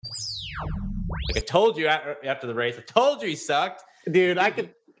Like I told you after the race, I told you he sucked. Dude, I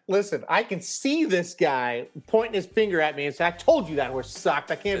can see this guy pointing his finger at me and say, I told you that horse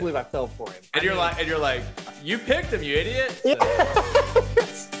sucked. I can't believe I fell for him. And you're like, you picked him, you idiot. Yeah.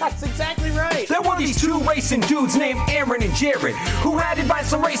 That's exactly right. There were these two racing dudes named Aaron and Jared who had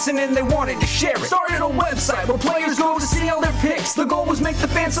advice some racing and they wanted to share it. Started a website where players go to see all their picks. The goal was make the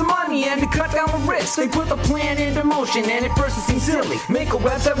fans some money and to cut down the risk. They put the plan into motion and at first it seemed silly. Make a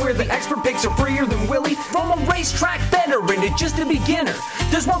website where the expert picks are freer than Willie. From a racetrack veteran to just a beginner,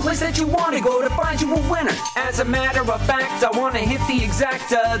 there's one place that you want to go to find you a winner. As a matter of fact, I want to hit the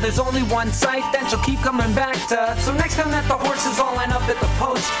exacta. There's only one site that you'll keep coming back to. So next time that the horses all line up at the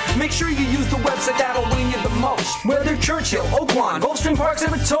post, make sure you use the website that'll win you the most. Whether Churchill, Oaklawn, Gulfstream Park,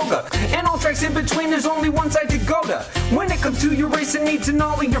 Saratoga, and all tracks in between, there's only one site to go to. When it comes to your racing needs and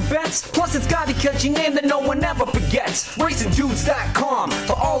all of your bets, plus it's got a catchy name that no one ever forgets. RacingDudes.com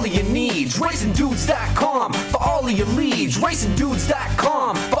for all of your needs. RacingDudes.com for all of your leads.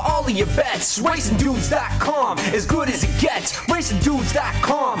 RacingDudes.com for all of your bets. RacingDudes.com, as good as it gets.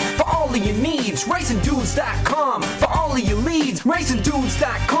 RacingDudes.com for all of your needs. RacingDudes.com for all of your leads.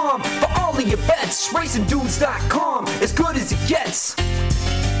 RacingDudes.com for all of your bets. RacingDudes.com, as good as it gets.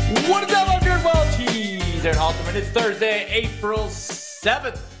 What is up, I'm Jared Welch. There at Halterman. It's Thursday, April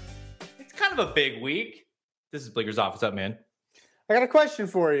 7th. It's kind of a big week. This is Blinker's office. What's up, man? I got a question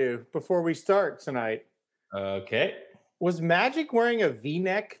for you before we start tonight. Okay. Was Magic wearing a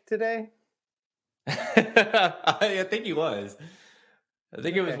V-neck today? I think he was. I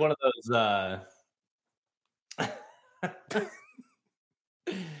think it was one of those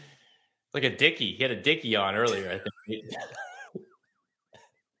like a dickie. He had a dickie on earlier, I think. I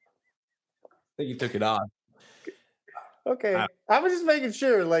think he took it off. Okay. I was just making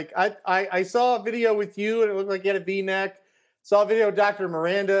sure. Like I saw a video with you and it looked like he had a V-neck. Saw a video of Dr.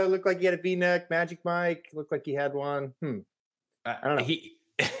 Miranda, looked like he had a V-neck. Magic Mike looked like he had one. I don't know. He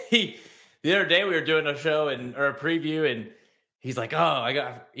the other day we were doing a show or a preview, and he's like,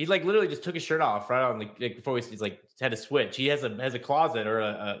 he like literally just took his shirt off right on like before he's like had a switch. He has a closet or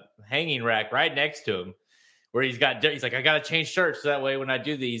a hanging rack right next to him where he's like, I gotta change shirts so that way when I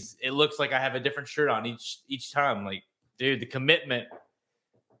do these, it looks like I have a different shirt on each time. Like, dude, the commitment.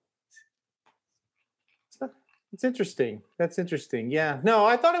 It's interesting. That's interesting. Yeah. No,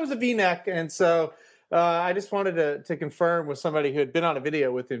 I thought it was a V-neck, and so I just wanted to confirm with somebody who had been on a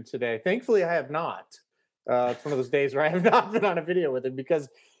video with him today. Thankfully, I have not. It's one of those days where I have not been on a video with him, because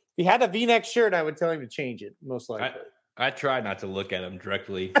if he had a V-neck shirt, I would tell him to change it, most likely. I try not to look at him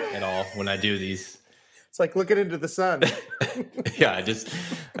directly at all when I do these. It's like looking into the sun. Yeah, I just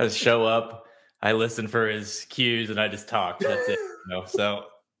show up, I listen for his cues, and I just talk. That's it. So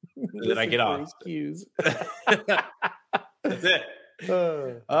then I get off. Cues. That's it.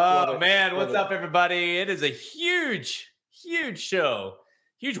 Oh man, what's up, everybody? It is a huge show,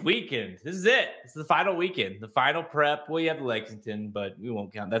 huge weekend. This is it. It's the final weekend, the final prep. We have Lexington, but we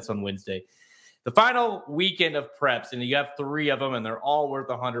won't count. That's on Wednesday. The final weekend of preps, and you have 3 of them, and they're all worth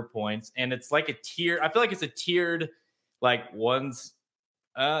 100 points. And it's like a tier. I feel like it's a tiered, like one's,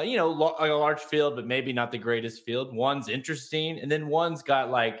 like a large field, but maybe not the greatest field. One's interesting, and then one's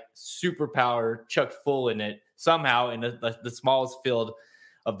got like superpower chucked full in it somehow in the smallest field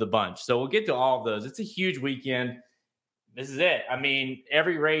of the bunch. So we'll get to all of those. It's a huge weekend. This is it. I mean,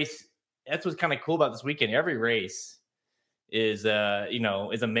 every race. That's what's kind of cool about this weekend. Every race is a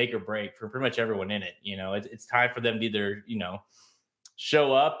make or break for pretty much everyone in it. It's time for them to either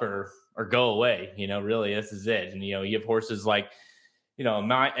show up or go away. Really, this is it. And you have horses like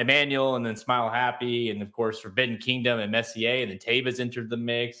Emmanuel, and then Smile Happy, and of course Forbidden Kingdom and Messier, and then Taba's entered the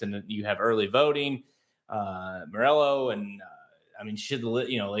mix, and then you have early voting, Morello, and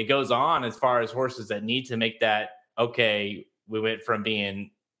it goes on as far as horses that need to make that. Okay, we went from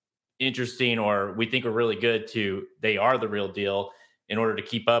being interesting or we think we're really good to they are the real deal in order to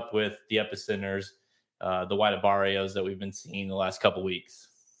keep up with the epicenters, the White Barrios that we've been seeing the last couple weeks.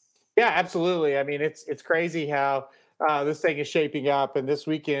 Yeah, absolutely. I mean, it's crazy how this thing is shaping up, and this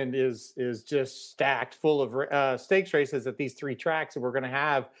weekend is just stacked full of stakes races at these 3 tracks that we're going to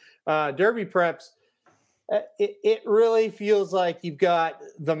have. Derby preps, it really feels like you've got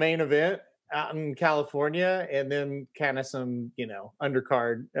the main event out in California, and then kind of some,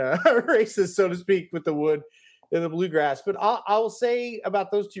 undercard races, so to speak, with the Wood and the Bluegrass. But I'll say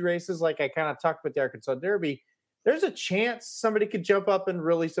about those 2 races, like I kind of talked about the Arkansas Derby, there's a chance somebody could jump up and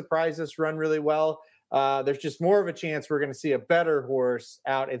really surprise us, run really well. There's just more of a chance we're going to see a better horse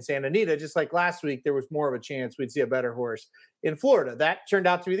out in Santa Anita, just like last week there was more of a chance we'd see a better horse in Florida. That turned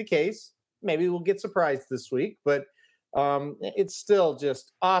out to be the case. Maybe we'll get surprised this week, but It's still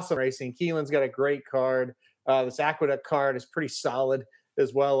just awesome racing. Keeneland's got a great card. This Aqueduct card is pretty solid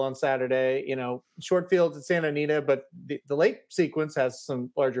as well on Saturday. Short fields at Santa Anita, but the late sequence has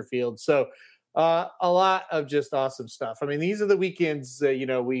some larger fields. So a lot of just awesome stuff. I mean, these are the weekends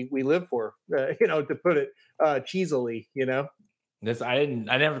we live for. To put it cheesily. This I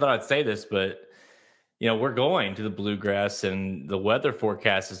never thought I'd say this, but we're going to the Bluegrass, and the weather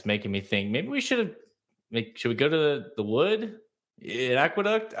forecast is making me think maybe we should we go to the Wood in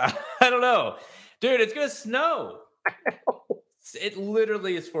Aqueduct? I don't know, dude. It's gonna snow. It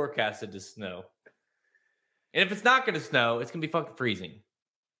literally is forecasted to snow, and if it's not gonna snow, it's gonna be fucking freezing.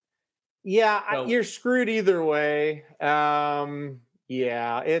 Yeah, so, you're screwed either way.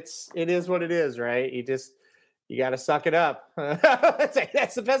 Yeah, it is what it is, right? You got to suck it up.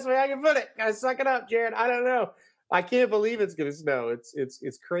 That's the best way I can put it. Got to suck it up, Jared. I don't know. I can't believe it's gonna snow.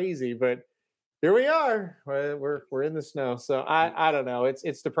 It's crazy, but here we are. We're in the snow. So I don't know.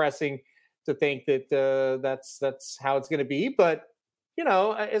 It's depressing to think that that's how it's going to be. But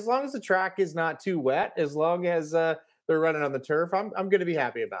as long as the track is not too wet, as long as they're running on the turf, I'm going to be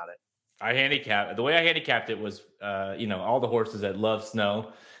happy about it. The way I handicapped it was, all the horses that love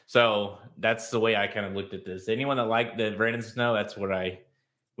snow. So that's the way I kind of looked at this. Anyone that ran in snow, that's what I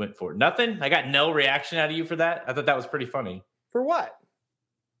went for. Nothing. I got no reaction out of you for that. I thought that was pretty funny. For what?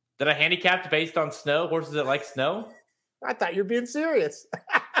 That I handicapped based on snow, horses that like snow? I thought you were being serious.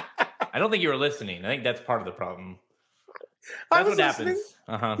 I don't think you were listening. I think that's part of the problem. That's what happens.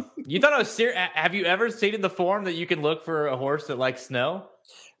 You thought I was serious? Have you ever seen in the form that you can look for a horse that likes snow?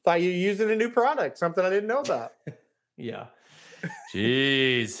 Thought you were using a new product, something I didn't know about. Yeah.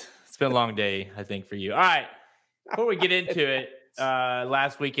 Jeez. It's been a long day, I think, for you. All right. Before we get into it,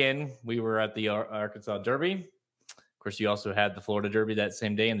 last weekend we were at the Arkansas Derby. Of course, you also had the Florida Derby that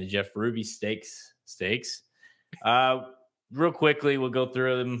same day and the Jeff Ruby Stakes. Real quickly, we'll go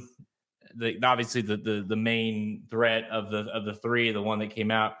through them. Obviously, the main threat of the three, the one that came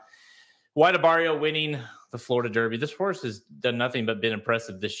out, White Abarrio winning the Florida Derby. This horse has done nothing but been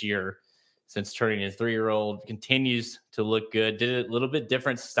impressive this year since turning his 3-year-old. Continues to look good. Did a little bit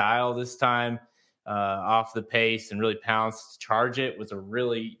different style this time, off the pace and really pounced. Charge It was a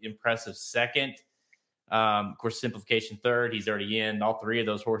really impressive second. Of course, Simplification third. He's already in. All three of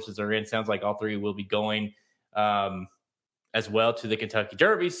those horses are in. Sounds like all three will be going as well to the Kentucky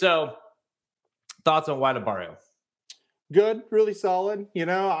Derby. So, thoughts on White Abarrio? Good, really solid.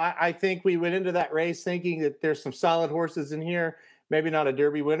 I think we went into that race thinking that there's some solid horses in here, maybe not a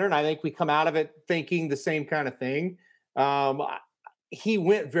Derby winner. And I think we come out of it thinking the same kind of thing. He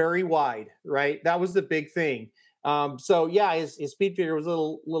went very wide, right? That was the big thing. So yeah, his speed figure was a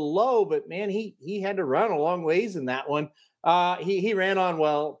little low, but man, he had to run a long ways in that one. He ran on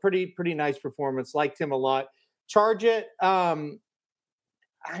well, pretty nice performance. Liked him a lot. Charge It. To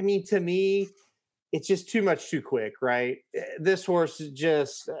me, it's just too much too quick, right? This horse is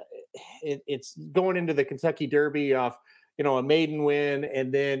just it's going into the Kentucky Derby off, a maiden win,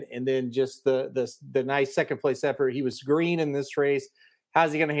 and then just the nice second place effort. He was green in this race.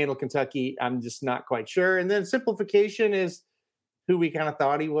 How's he going to handle Kentucky? I'm just not quite sure. And then Simplification is who we kind of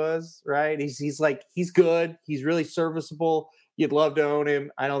thought he was, right? He's good. He's really serviceable. You'd love to own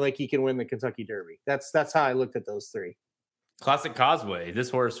him. I don't think he can win the Kentucky Derby. That's how I looked at those three. Classic Causeway. This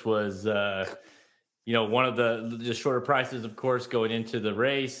horse was, one of the shorter prices, of course, going into the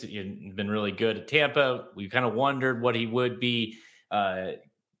race. He'd been really good at Tampa. We kind of wondered what he would be.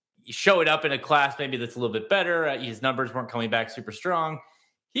 Showing up in a class maybe that's a little bit better. His numbers weren't coming back super strong.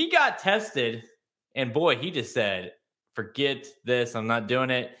 He got tested, and boy, he just said, forget this. I'm not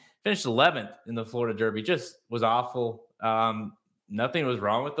doing it. Finished 11th in the Florida Derby. Just was awful. Nothing was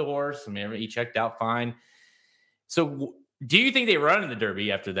wrong with the horse. I mean, he checked out fine. So do you think they run in the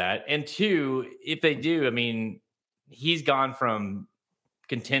Derby after that? And two, if they do, I mean, he's gone from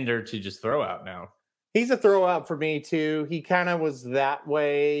contender to just throw out now. He's a throw out for me too. He kind of was that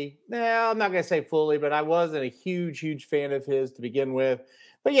way. I'm not going to say fully, but I wasn't a huge fan of his to begin with.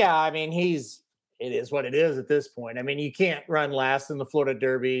 But yeah, I mean, it is what it is at this point. I mean, you can't run last in the Florida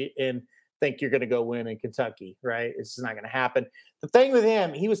Derby and think you're going to go win in Kentucky, right? It's just not going to happen. The thing with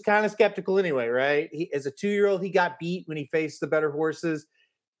him, he was kind of skeptical anyway, right? As a 2-year-old, he got beat when he faced the better horses.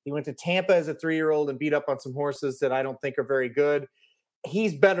 He went to Tampa as a 3-year-old and beat up on some horses that I don't think are very good.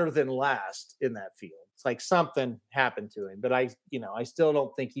 He's better than last in that field. It's like something happened to him, but I still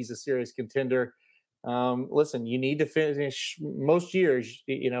don't think he's a serious contender. Listen, you need to finish most years.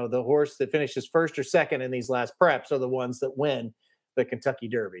 The horse that finishes first or second in these last preps are the ones that win the Kentucky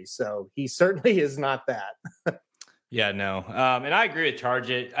Derby. So he certainly is not that. Yeah, no. And I agree with Charge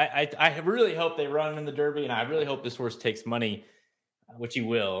It. I really hope they run in the Derby, and I really hope this horse takes money, which he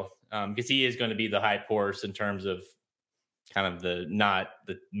will, because he is going to be the hype horse in terms of kind of not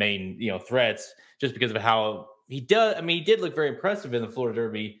the main, threats, just because of how he does. I mean, he did look very impressive in the Florida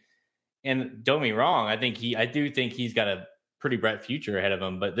Derby. And don't get me wrong, I do think he's got a pretty bright future ahead of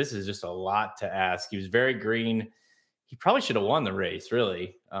him, but this is just a lot to ask. He was very green. He probably should have won the race,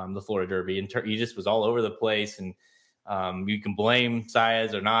 really, the Florida Derby. And he just was all over the place. And you can blame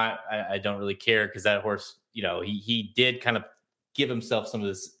Saez or not. I don't really care, because that horse, he did kind of give himself some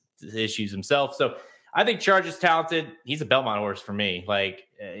of the issues himself. So I think Charge is talented. He's a Belmont horse for me. Like,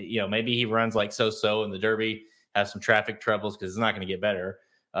 maybe he runs like so in the Derby, has some traffic troubles because it's not going to get better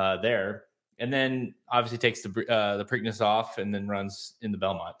there. And then obviously takes the Preakness off and then runs in the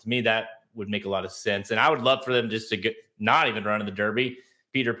Belmont. To me, that would make a lot of sense. And I would love for them just to not even run in the Derby,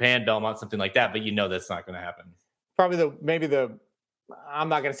 Peter Pan, Belmont, something like that. But that's not going to happen. Probably I'm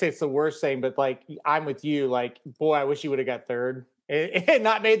not going to say it's the worst thing, but like, I'm with you. Like, boy, I wish he would have got third and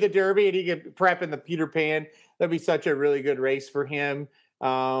not made the Derby, and he could prep in the Peter Pan. That'd be such a really good race for him.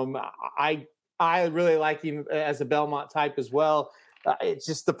 I really like him as a Belmont type as well. It's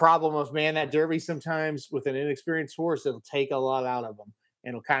just the problem of, man, that Derby sometimes with an inexperienced horse, it'll take a lot out of him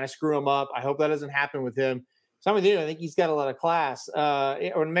and it'll kind of screw him up. I hope that doesn't happen with him. So I'm with you. I think he's got a lot of class,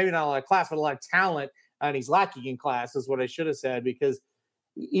 or maybe not a lot of class, but a lot of talent. And he's lacking in class is what I should have said, because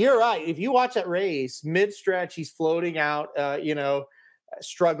you're right. If you watch that race mid-stretch, he's floating out,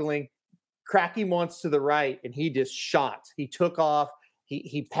 struggling, cracking once to the right, and he just shot. He took off.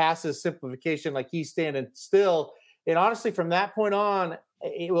 He passes simplification like he's standing still. And honestly, from that point on,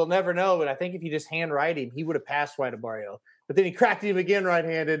 we'll never know. But I think if you just hand right him, he would have passed White Barrio. But then he cracked him again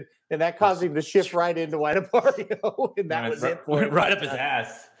right-handed, and that caused him to shift right into White Barrio. And that was it for him. Right up his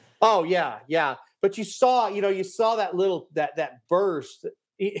ass. Oh, yeah. But you saw that little that burst,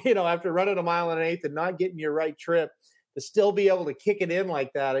 after running 1.8 miles and not getting your right trip, to still be able to kick it in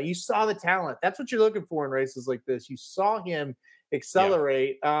like that. You saw the talent. That's what you're looking for in races like this. You saw him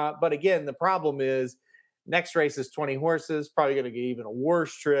accelerate. Yeah. But again, the problem is next race is 20 horses, probably going to get even a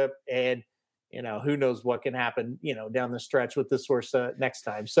worse trip. And, who knows what can happen, down the stretch with this horse next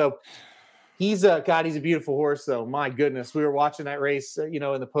time. So he's a beautiful horse, though. My goodness. We were watching that race, in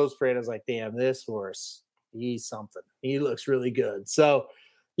the post parade. I was like, damn, this horse, he's something. He looks really good. So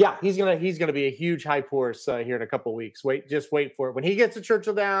yeah, he's going to be a huge hype horse here in a couple of weeks. Just wait for it. When he gets to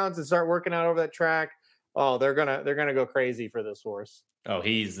Churchill Downs and start working out over that track, they're going to go crazy for this horse. Oh,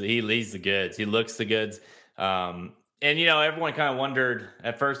 he leads the goods. He looks the goods. And, everyone kind of wondered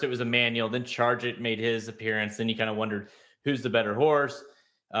at first it was Emmanuel, then Charge It made his appearance. Then you kind of wondered who's the better horse.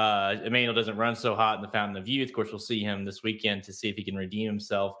 Emmanuel doesn't run so hot in the Fountain of Youth. Of course, we'll see him this weekend to see if he can redeem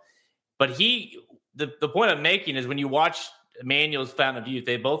himself. But the point I'm making is when you watch Emmanuel's Fountain of Youth,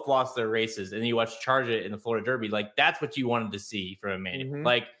 they both lost their races. And then you watch Charge It in the Florida Derby. Like, that's what you wanted to see from Emmanuel. Mm-hmm.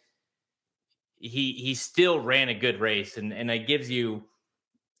 Like, he still ran a good race, and it gives you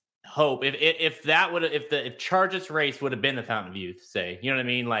hope. If Charge It's race would have been the Fountain of Youth, say, you know what I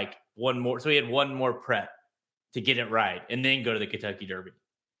mean? Like, one more. So he had one more prep to get it right and then go to the Kentucky Derby.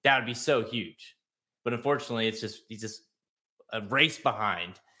 That would be so huge. But unfortunately, he's just a race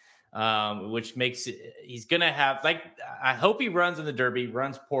behind, which makes he's going to have, like, I hope he runs in the Derby,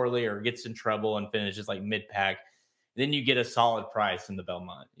 runs poorly or gets in trouble and finishes like mid-pack. Then you get a solid price in the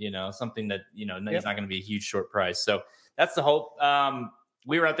Belmont, something that, He's not going to be a huge short price. So that's the hope.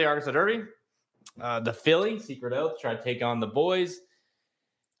 We were at the Arkansas Derby. The filly, Secret Oath, tried to take on the boys.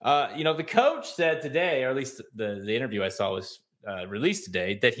 The coach said today, or at least the interview I saw was released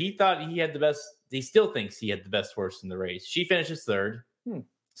today, that he thought he had the best. He still thinks he had the best horse in the race. She finishes third.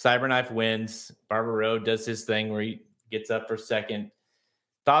 Cyberknife wins. Barber Road does his thing where he gets up for second.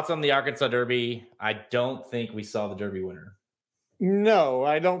 Thoughts on the Arkansas Derby? I don't think we saw the Derby winner. No,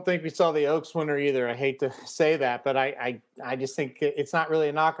 I don't think we saw the Oaks winner either. I hate to say that, but I just think it's not really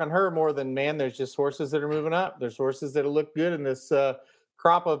a knock on her more than, man, there's just horses that are moving up. There's horses that look good in this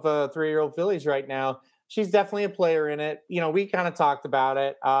crop of 3-year-old fillies right now. She's definitely a player in it. We kind of talked about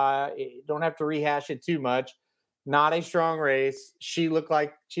it. Don't have to rehash it too much. Not a strong race. She looked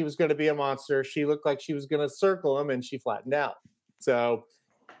like she was going to be a monster. She looked like she was going to circle him, and she flattened out. So,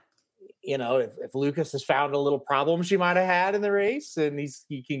 if Lucas has found a little problem she might have had in the race and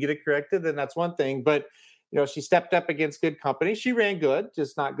he can get it corrected, then that's one thing. But, she stepped up against good company. She ran good,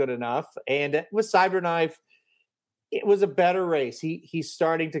 just not good enough. And with Cyberknife, it was a better race. He's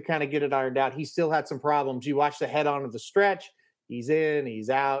starting to kind of get it ironed out. He still had some problems. You watch the head on of the stretch. He's in,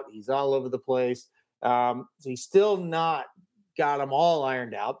 he's out, he's all over the place. So he's still not got them all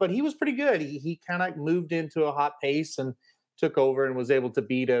ironed out, but he was pretty good. He kind of moved into a hot pace and took over and was able to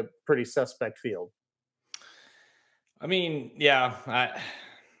beat a pretty suspect field. I mean, yeah,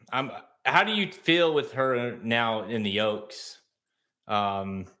 I'm. How do you feel with her now in the Oaks?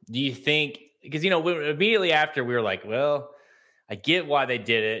 Do you think, because immediately after we were like, well, I get why they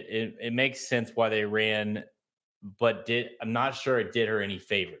did it. It makes sense why they ran, but I'm not sure it did her any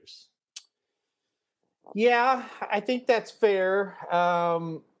favors. Yeah, I think that's fair.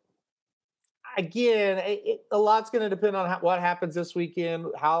 Again, a lot's going to depend on what happens this weekend,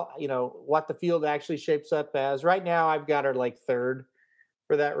 how, what the field actually shapes up as. Right now, I've got her like third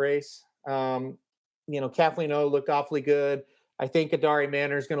for that race. Kathleen O looked awfully good. I think Adari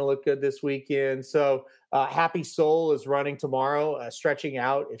Manor is going to look good this weekend. So Happy Soul is running tomorrow, stretching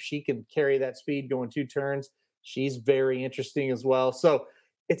out. If she can carry that speed going 2 turns, she's very interesting as well. So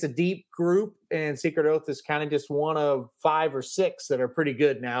it's a deep group, and Secret Oath is kind of just one of 5 or 6 that are pretty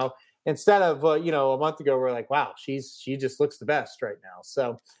good now. Instead of, a month ago, we're like, wow, she just looks the best right now.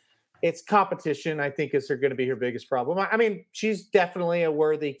 So it's competition, I think, is going to be her biggest problem. I mean, she's definitely a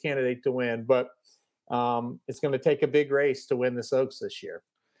worthy candidate to win, but it's going to take a big race to win this Oaks this year.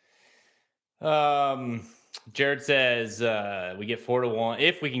 Jared says we get 4-1.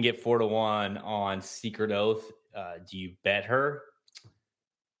 If we can get 4-1 on Secret Oath, do you bet her?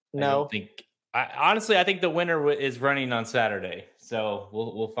 No. Honestly, I think the winner is running on Saturday, so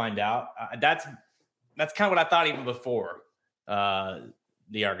we'll find out. That's kind of what I thought even before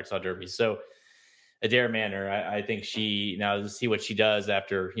the Arkansas Derby. So Adair Manor, I think now to see what she does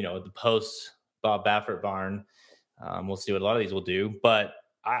after the post Bob Baffert barn. We'll see what a lot of these will do, but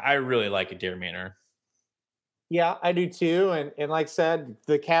I really like Adair Manor. Yeah, I do too. And like I said,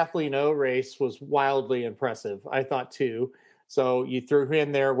 the Kathleen O race was wildly impressive, I thought too. So you threw her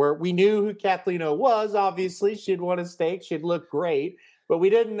in there where we knew who Kathleen O was. Obviously, she'd won a stake. She'd look great, but we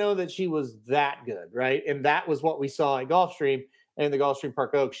didn't know that she was that good, right? And that was what we saw at Gulfstream and the Gulfstream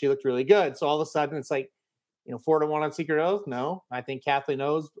Park Oaks. She looked really good. So all of a sudden, it's like, 4-1 on Secret Oath. No, I think Kathleen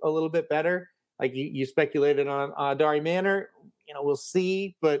O's a little bit better. Like you speculated on Dari Manor. We'll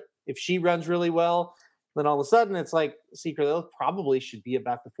see. But if she runs really well, then all of a sudden it's like Secret Oath probably should be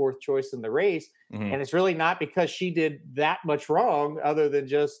about the 4th choice in the race. Mm-hmm. And it's really not because she did that much wrong, other than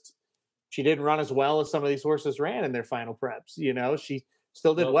just she didn't run as well as some of these horses ran in their final preps. She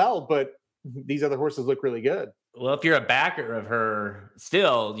still did well, but these other horses look really good. Well, if you're a backer of her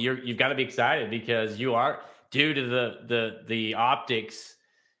still, you've got to be excited because you are, due to the optics.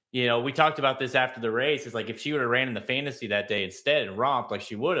 We talked about this after the race. It's like if she would have ran in the fantasy that day instead and romped like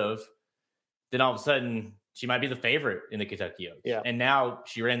she would have, then all of a sudden she might be the favorite in the Kentucky Oaks. Yeah. And now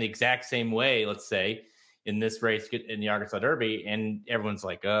she ran the exact same way, let's say, in this race in the Arkansas Derby, and everyone's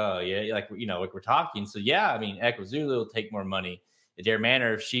like, oh yeah, like we're talking. So yeah, I mean, Echo Zulu will take more money. Adair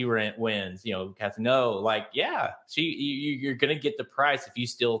Manor, if she wins, Kathleen O, like, yeah, you're gonna get the price if you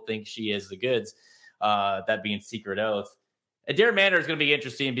still think she is the goods. That being Secret Oath. Adair Manor is going to be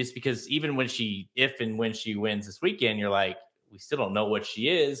interesting just because even if and when she wins this weekend, you're like, we still don't know what she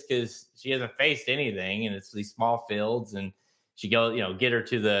is because she hasn't faced anything, and it's these small fields, and she get her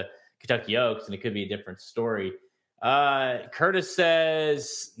to the Kentucky Oaks, and it could be a different story. Curtis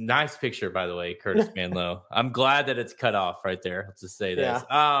says, nice picture, by the way, Curtis Manlow. I'm glad that it's cut off right there. Let's just say this.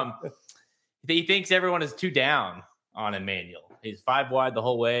 Yeah. He thinks everyone is too down on Emmanuel. He's 5 wide the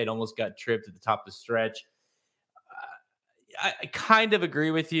whole way. It almost got tripped at the top of the stretch. I kind of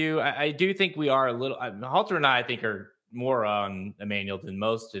agree with you. I do think we are a little. Halter and I think are more on Emmanuel than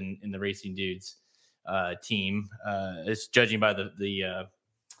most in the Racing Dudes team. It's judging by the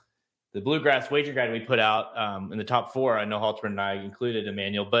Bluegrass wager guide we put out in the top 4. I know Halter and I included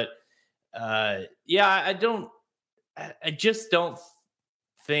Emmanuel, but I just don't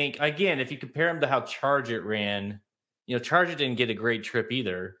think. Again, if you compare him to how Charge It ran, Charge It didn't get a great trip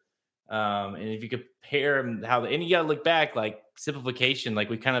either. And if you compare him and you got to look back, like Simplification, like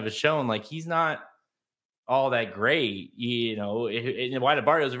we kind of have shown, like he's not all that great. And Wide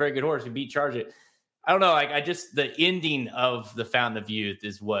Barrio is a very good horse who beat Charge It. I don't know. Like the ending of the Fountain of Youth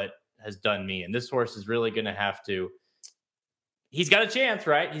is what has done me. And this horse is really going to have to. He's got a chance,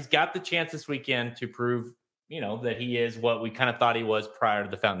 right? He's got the chance this weekend to prove, that he is what we kind of thought he was prior to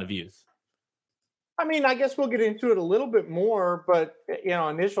the Fountain of Youth. I mean, I guess we'll get into it a little bit more, but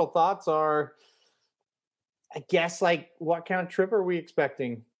initial thoughts are, I guess, like, what kind of trip are we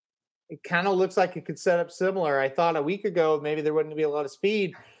expecting? It kind of looks like it could set up similar. I thought a week ago maybe there wouldn't be a lot of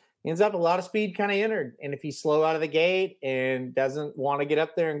speed. Ends up a lot of speed kind of entered, and if he's slow out of the gate and doesn't want to get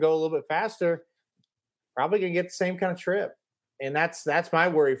up there and go a little bit faster, probably gonna get the same kind of trip. And that's my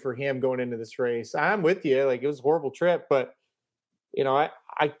worry for him going into this race. I'm with you. Like, it was a horrible trip, but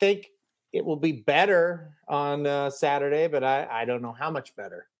I think it will be better on Saturday, but I don't know how much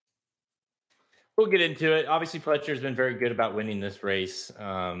better. We'll get into it. Obviously, Pletcher's been very good about winning this race.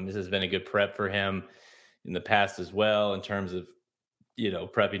 This has been a good prep for him in the past as well, in terms of,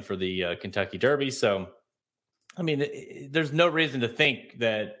 prepping for the Kentucky Derby. So, I mean, there's no reason to think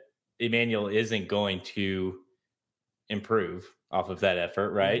that Emmanuel isn't going to improve off of that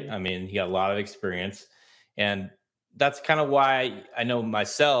effort, right? Mm-hmm. I mean, he got a lot of experience, and that's kind of why I know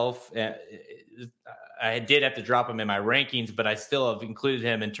myself, I did have to drop him in my rankings, but I still have included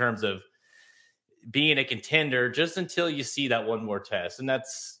him in terms of being a contender just until you see that one more test. And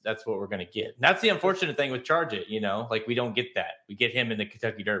that's what we're going to get. And that's the unfortunate thing with Charge It, like we don't get that. We get him in the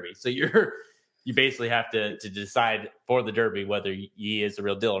Kentucky Derby. So you basically have to decide for the Derby whether he is the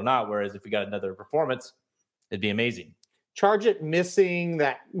real deal or not. Whereas if we got another performance, it'd be amazing. Charge It missing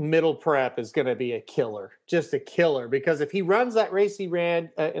that middle prep is going to be a killer, just a killer. Because if he runs that race he ran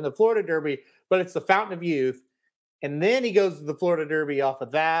in the Florida Derby, but it's the Fountain of Youth, and then he goes to the Florida Derby off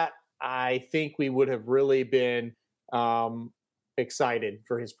of that, I think we would have really been excited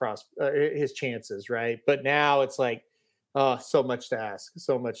for his chances, right? But now it's like, so much to ask.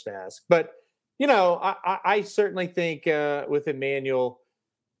 But, I certainly think with Emmanuel,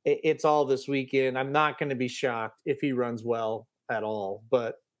 it's all this weekend. I'm not going to be shocked if he runs well at all,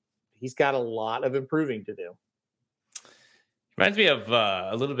 but he's got a lot of improving to do. Reminds me of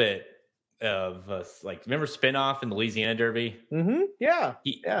a little bit of remember Spinoff in the Louisiana Derby? Mm-hmm. Yeah.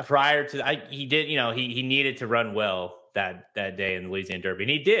 Prior to he did, he needed to run well that day in the Louisiana Derby, and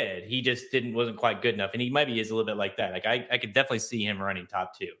he did. He just wasn't quite good enough, and he maybe is a little bit like that. Like I could definitely see him running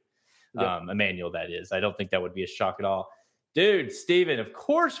top 2. Yep. Emmanuel, that is. I don't think that would be a shock at all. Dude, Steven, of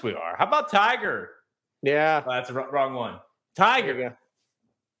course we are. How about Tiger? Yeah. That's a wrong one. Tiger.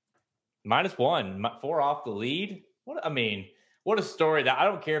 -1, 4 off the lead. What a story. That I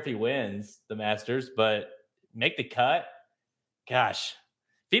don't care if he wins the Masters, but make the cut. Gosh,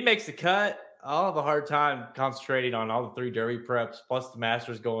 if he makes the cut, I'll have a hard time concentrating on all the 3 Derby preps, plus the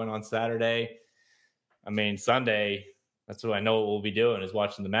Masters going on Saturday. Sunday, that's what I know what we'll be doing is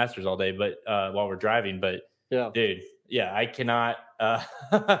watching the Masters all day, but while we're driving. But dude, yeah, I cannot.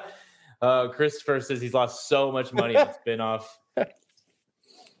 Christopher says he's lost so much money on Spinoff.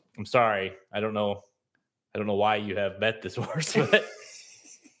 I'm sorry. I don't know why you have bet this horse, but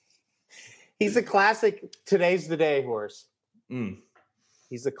he's a classic. Today's the day horse.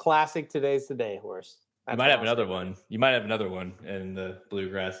 He's a classic. Today's the day horse. You might have another one. You might have another one in the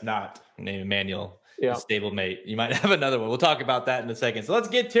Bluegrass, not named Emmanuel, stablemate. You might have another one. We'll talk about that in a second. So let's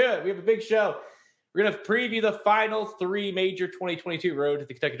get to it. We have a big show. We're going to preview the final 3 major 2022 Road to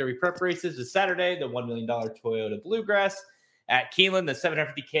the Kentucky Derby prep races. This Saturday, the $1 million Toyota Bluegrass at Keeneland, the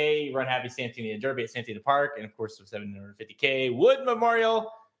 $750K Run Happy Santa Anita Derby at Santa Anita Park, and of course the $750K Wood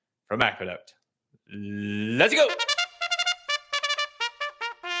Memorial from Aqueduct. Let's go.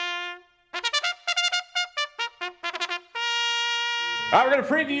 All right, we're going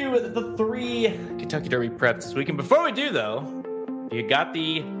to preview the 3 Kentucky Derby preps this week. And before we do, though, if you got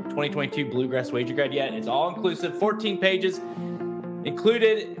the 2022 Bluegrass Wager Guide yet, it's all inclusive, 14 pages.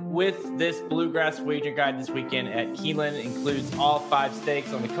 Included with this Bluegrass Wager Guide this weekend at Keeneland includes all 5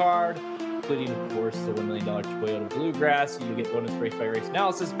 stakes on the card, including, of course, the $1 million Toyota Bluegrass. You get bonus race-by-race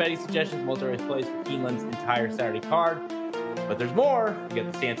analysis, betting suggestions, multi-race plays for Keeneland's entire Saturday card. But there's more. You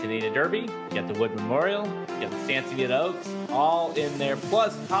got the Santa Anita Derby, you got the Wood Memorial, you got the Santa Anita Oaks, all in there.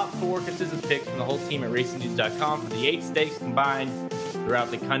 Plus, top 4 consistent picks from the whole team at racingnews.com for the 8 stakes combined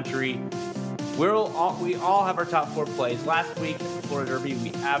throughout the country. We all have our top 4 plays. Last week, Florida Derby,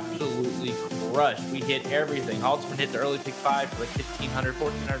 we absolutely crushed. We hit everything. Halterman hit the early pick 5 for like $1,500,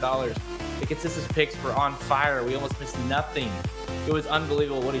 $1,400. The consistent picks were on fire. We almost missed nothing. It was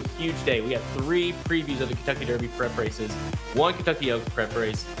unbelievable. What a huge day. We got 3 previews of the Kentucky Derby prep races, 1 Kentucky Oaks prep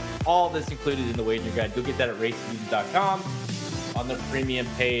race. All this included in the wager guide. Go get that at racingnews.com on the premium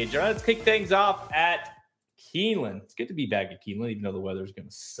page. All right, let's kick things off at Keeneland. It's good to be back at Keeneland, even though the weather's going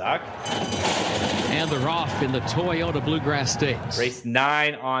to suck. And they're off in the Toyota Bluegrass Stakes. Race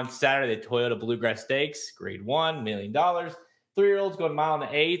 9 on Saturday, the Toyota Bluegrass Stakes, grade 1, $1 million. 3-year-olds going mile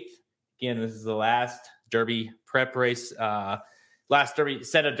and 1/8. Again, this is the last Derby prep race. Last Derby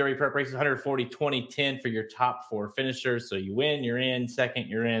set of Derby prep races, 140, 20, 10 for your top 4 finishers. So you win, you're in. Second,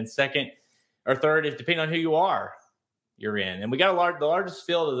 you're in. Second or third, if depending on who you are, you're in. And we got the largest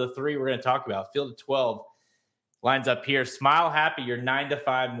field of the 3 we're going to talk about. Field of 12 lines up here. Smile Happy, your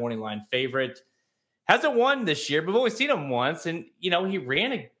 9-5 morning line favorite. Hasn't won this year, but we've only seen him once. And, he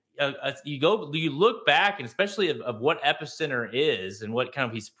ran you look back, and especially of what Epicenter is and what kind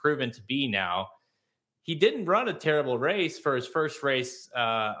of he's proven to be now. he didn't run a terrible race for his first race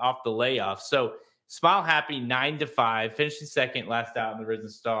off the layoff. So Smile Happy 9-5, finishing second, last out in the Risen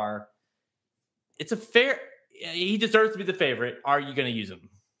Star. It's a fair. He deserves to be the favorite. Are you going to use him?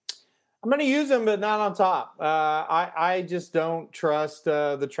 I'm going to use him, but not on top. I just don't trust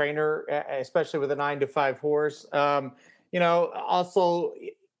the trainer, especially with a 9-5 horse. Also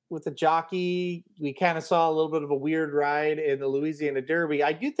with the jockey, we kind of saw a little bit of a weird ride in the Louisiana Derby.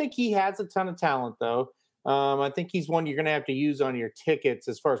 I do think he has a ton of talent, though. I think he's one you're going to have to use on your tickets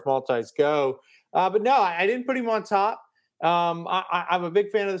as far as multis go. But no, I didn't put him on top. I'm a big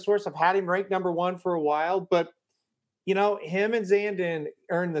fan of this horse. I've had him ranked number 1 for a while, but him and Zandon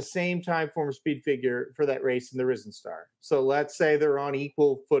earned the same time form speed figure for that race in the Risen Star. So let's say they're on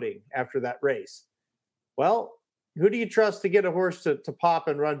equal footing after that race. Well, who do you trust to get a horse to pop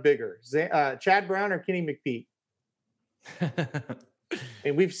and run bigger? Chad Brown or Kenny McPeek?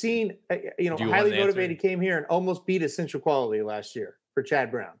 And we've seen, highly motivated came here and almost beat Essential Quality last year for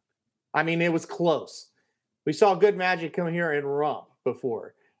Chad Brown. I mean, it was close. We saw Good Magic come here and rump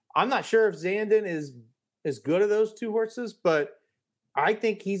before. I'm not sure if Zandon is as good as those two horses, but I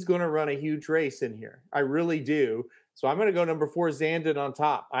think he's going to run a huge race in here. I really do. So I'm going to go number 4, Zandon on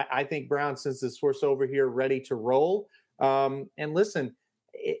top. I think Brown sends this horse over here ready to roll. And listen,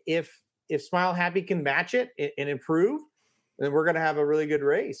 if Smile Happy can match it and improve, then we're going to have a really good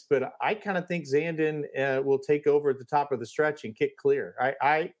race. But I kind of think Zandon will take over at the top of the stretch and kick clear.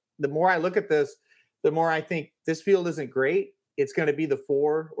 The more I look at this, the more I think this field isn't great. It's going to be the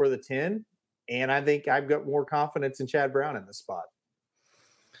 4 or the 10. And I think I've got more confidence in Chad Brown in this spot.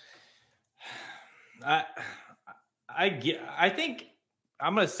 I think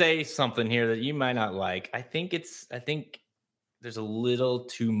I'm going to say something here that you might not like. I think there's a little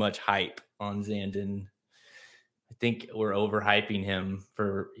too much hype on Zandon. I think we're overhyping him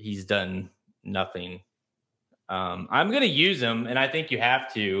for he's done nothing. I'm going to use him, and I think you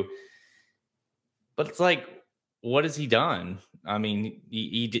have to. But it's like, what has he done? I mean,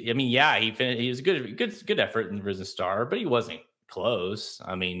 he was good effort in the Risen Star, but he wasn't close.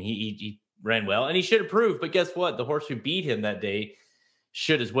 I mean, he ran well, and he should improve. But guess what? The horse who beat him that day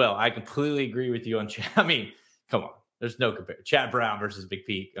should as well. I completely agree with you on Chad. I mean, come on. There's no comparison. Chad Brown versus Big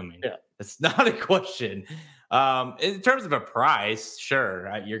Peak. I mean, That's not a question. In terms of a price,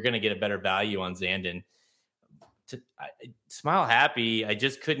 sure, you're going to get a better value on Zandon. Smile Happy, I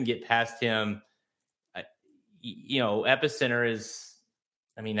just couldn't get past him. Epicenter is,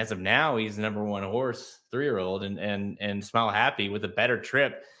 I mean, as of now, he's the number 1 horse, 3-year-old, and Smile Happy with a better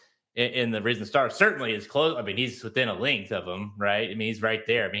trip in the Risen Star certainly is close. I mean, he's within a length of him, right? I mean, he's right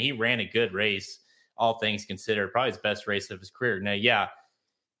there. I mean, he ran a good race, all things considered, probably his best race of his career. Now,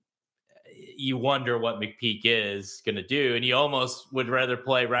 you wonder what McPeak is going to do, and you almost would rather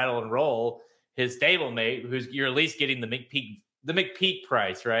play Rattle and Roll, his stablemate, who's you're at least getting the McPeak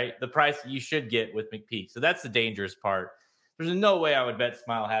price, right? The price you should get with McPeak. So that's the dangerous part. There's no way I would bet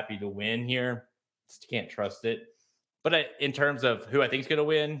Smile Happy to win here. Just can't trust it. But in terms of who I think is going to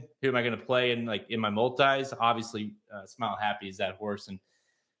win, who am I going to play in my multis? Obviously, Smile Happy is that horse, and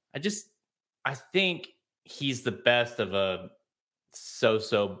I think he's the best of a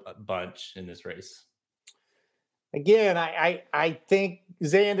so-so bunch in this race. Again, I think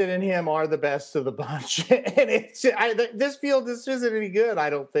Zandon and him are the best of the bunch, and this field just isn't any good. I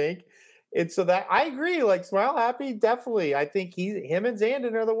don't think. And so that I agree. Like Smile Happy, definitely. I think him and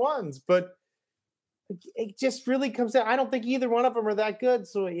Zandon are the ones, but it just really comes down. I don't think either one of them are that good.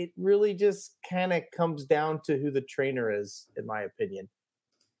 So it really just kind of comes down to who the trainer is, in my opinion.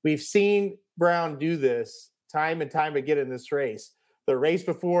 We've seen Brown do this time and time again in this race. The race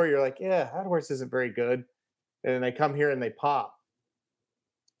before, you're like, yeah, that horse isn't very good. And then they come here and they pop.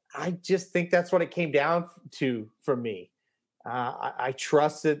 I just think that's what it came down to for me. I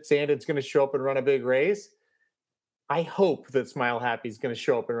trust that Zandon's going to show up and run a big race. I hope that Smile Happy is going to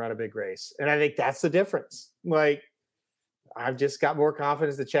show up and run a big race. And I think that's the difference. Like, I've just got more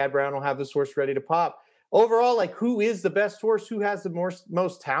confidence that Chad Brown will have this horse ready to pop. Overall, like, who is the best horse? Who has the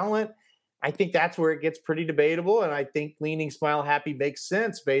most talent? I think that's where it gets pretty debatable. And I think leaning Smile Happy makes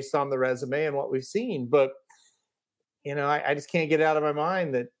sense based on the resume and what we've seen. But, I just can't get it out of my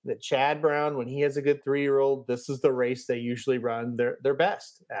mind that Chad Brown, when he has a good 3-year-old, this is the race they usually run their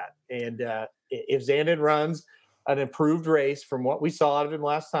best at. And if Zandon runs an improved race from what we saw out of him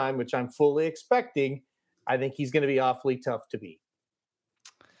last time, which I'm fully expecting, I think he's going to be awfully tough to beat.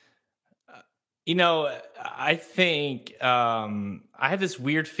 I think I have this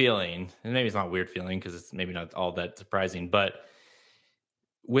weird feeling, and maybe it's not a weird feeling because it's maybe not all that surprising, but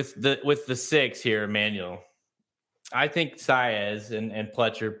with the 6 here, Emmanuel, I think Saez and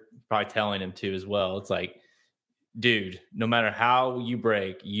Pletcher probably telling him to as well. It's like, dude, no matter how you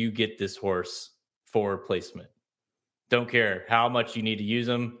break, you get this horse for placement. Don't care how much you need to use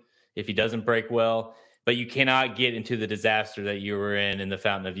him if he doesn't break well, but you cannot get into the disaster that you were in the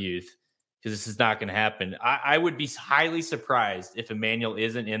Fountain of Youth, because this is not going to happen. I would be highly surprised if Emmanuel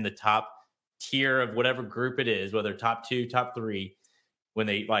isn't in the top tier of whatever group it is, whether top 2, top 3, when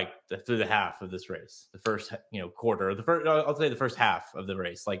they through the half of this race, the first quarter, or I'll say the first half of the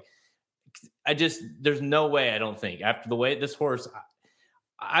race. Like, there's no way, I don't think, after the way this horse,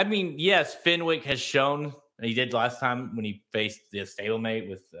 I mean, yes, Fenwick has shown, and he did last time when he faced the stablemate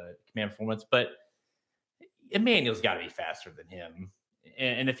with Command Performance, but Emmanuel's got to be faster than him.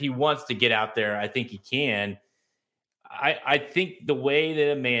 And if he wants to get out there, I think he can. I think the way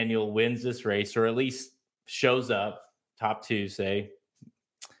that Emmanuel wins this race, or at least shows up top 2, say,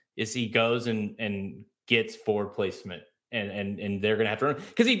 is he goes and gets forward placement. And they're going to have to run,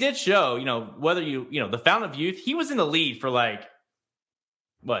 because he did show, whether the Fountain of Youth, he was in the lead for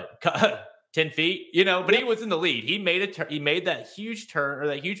 10 feet, but he was in the lead. He made that huge turn, or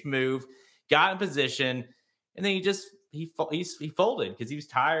that huge move, got in position, and then he folded because he was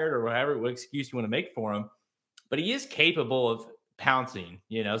tired, or what excuse you want to make for him. But he is capable of pouncing,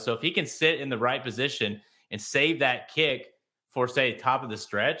 so if he can sit in the right position and save that kick for, say, top of the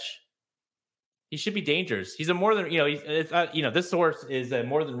stretch, he should be dangerous. He's a more than, this horse is a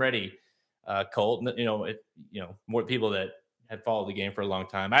more than ready colt. More people that had followed the game for a long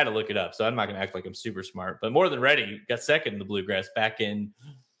time. I had to look it up, so I'm not going to act like I'm super smart. But more than ready got second in the Bluegrass back in,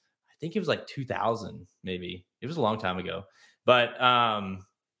 I think it was 2000, maybe. It was a long time ago. But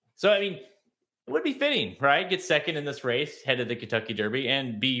so I mean, it would be fitting, right? Get second in this race, head to the Kentucky Derby,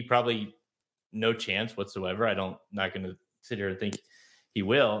 and be probably no chance whatsoever. Not going to sit here and think he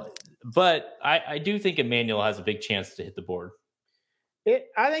will, but I do think Emmanuel has a big chance to hit the board.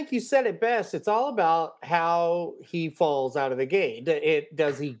 I think you said it best. It's all about how he falls out of the gate.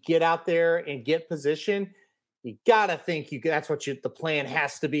 Does he get out there and get position? You got to think that's what the plan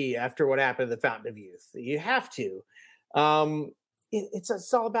has to be after what happened at the Fountain of Youth. You have to.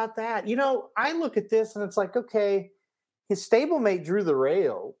 It's all about that. I look at this and it's like, okay, his stablemate drew the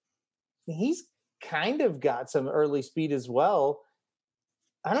rail. He's kind of got some early speed as well.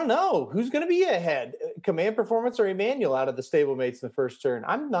 I don't know who's going to be ahead, Command Performance or Emmanuel out of the stablemates in the first turn.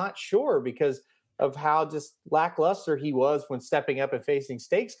 I'm not sure because of how just lackluster he was when stepping up and facing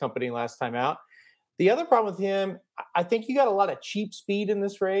Stakes Company last time out. The other problem with him, I think you got a lot of cheap speed in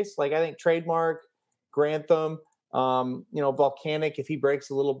this race. I think Trademark, Grantham, Volcanic, if he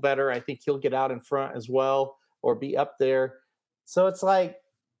breaks a little better, I think he'll get out in front as well or be up there. So it's like,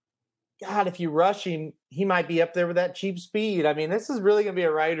 God, if you rush him, he might be up there with that cheap speed. I mean, this is really going to be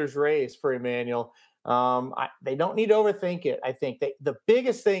a rider's race for Emmanuel. They don't need to overthink it. I think the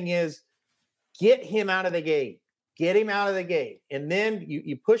biggest thing is get him out of the gate. Get him out of the gate. And then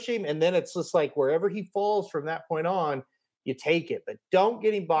you push him, and then it's just like wherever he falls from that point on, you take it. But don't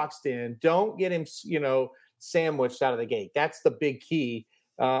get him boxed in. Don't get him, sandwiched out of the gate. That's the big key.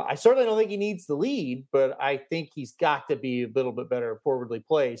 I certainly don't think he needs the lead, but I think he's got to be a little bit better forwardly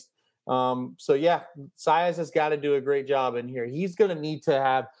placed. Saez has got to do a great job in here. He's going to need to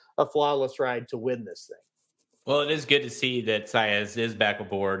have a flawless ride to win this thing. Well, it is good to see that Saez is back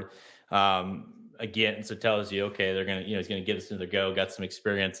aboard again. So it tells you, okay, they're going to, he's going to give us another go. Got some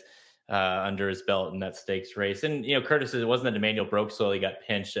experience under his belt in that stakes race. And, Curtis says it wasn't that Emmanuel broke slowly, got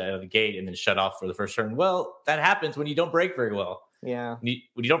pinched out of the gate and then shut off for the first turn. Well, that happens when you don't break very well. Yeah. When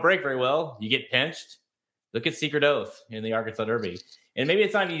you don't break very well, you get pinched. Look at Secret Oath in the Arkansas Derby. And maybe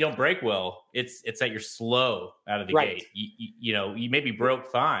it's not that you don't break well. It's that you're slow out of the gate. You maybe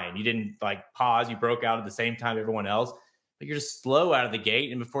broke fine. You didn't pause. You broke out at the same time everyone else, but you're just slow out of the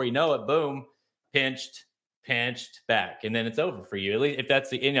gate. And before you know it, boom, pinched back. And then it's over for you. At least if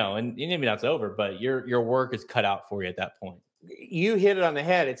that's and maybe that's over, but your work is cut out for you at that point. You hit it on the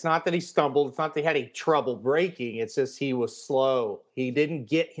head. It's not that he stumbled. It's not that he had any trouble breaking. It's just he was slow. He didn't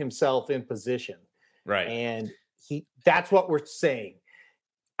get himself in position. Right. And that's what we're saying.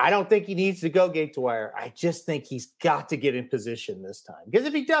 I don't think he needs to go gate to wire. I just think he's got to get in position this time. Because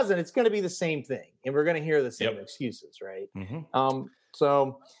if he doesn't, it's going to be the same thing. And we're going to hear the same excuses, right? Mm-hmm. I'm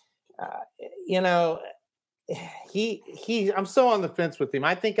so on the fence with him.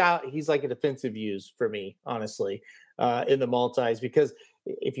 I think he's like a defensive use for me, honestly, in the multis. Because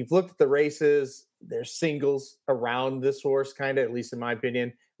if you've looked at the races, there's singles around this horse, kind of, at least in my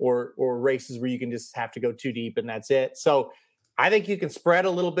opinion, or races where you can just have to go too deep and that's it. So I think you can spread a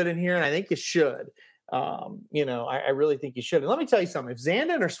little bit in here, and I think you should. I really think you should. And let me tell you something. If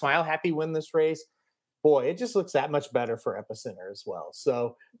Zandon or Smile Happy win this race, boy, it just looks that much better for Epicenter as well.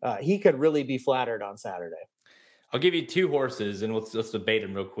 So he could really be flattered on Saturday. I'll give you 2 horses, and let's debate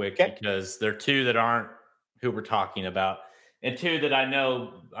them real quick because they're 2 that aren't who we're talking about, and 2 that I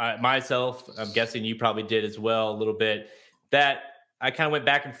know myself, I'm guessing you probably did as well a little bit, that I kind of went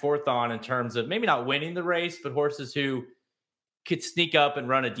back and forth on in terms of maybe not winning the race, but horses who could sneak up and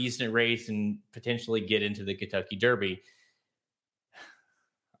run a decent race and potentially get into the Kentucky Derby.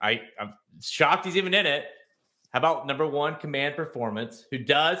 I'm shocked he's even in it. How about number 1, Command Performance, who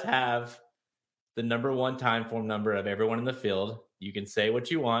does have the number 1 time form number of everyone in the field. You can say what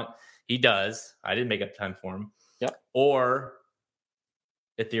you want. He does. I didn't make up time for him. Yep. Or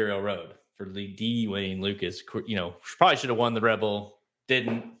Ethereal Road for D. Wayne Lucas. Probably should have won the Rebel.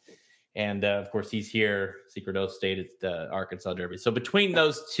 Didn't. And, of course, he's here. Secret Oath State at the Arkansas Derby. So between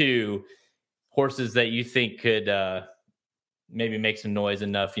those 2 horses that you think could maybe make some noise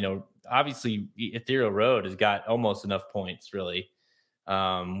enough, obviously Ethereal Road has got almost enough points, really,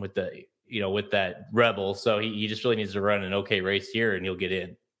 with that Rebel. So he just really needs to run an okay race here and he'll get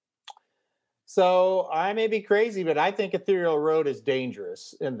in. So I may be crazy, but I think Ethereal Road is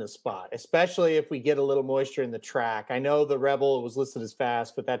dangerous in this spot, especially if we get a little moisture in the track. I know the Rebel was listed as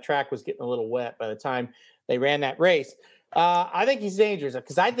fast, but that track was getting a little wet by the time they ran that race. I think he's dangerous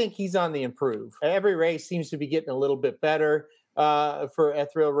because I think he's on the improve. Every race seems to be getting a little bit better for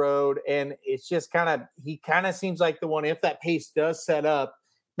Ethereal Road. And it's just he kind of seems like the one, if that pace does set up,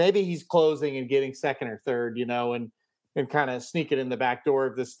 maybe he's closing and getting second or third, and kind of sneak it in the back door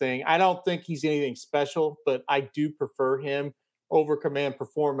of this thing. I don't think he's anything special, but I do prefer him over Command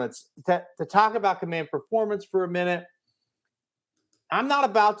Performance. To talk about Command Performance for a minute, I'm not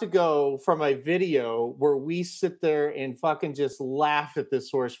about to go from a video where we sit there and fucking just laugh at this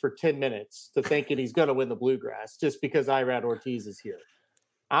horse for 10 minutes to thinking he's going to win the Bluegrass just because Irad Ortiz is here.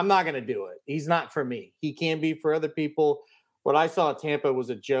 I'm not going to do it. He's not for me. He can be for other people. What I saw at Tampa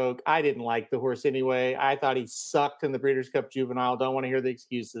was a joke. I didn't like the horse anyway. I thought he sucked in the Breeders' Cup Juvenile. Don't want to hear the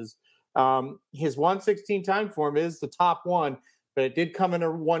excuses. His 1:16 time form is the top one, but it did come in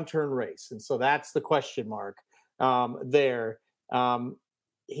a one-turn race. And so that's the question mark there. Even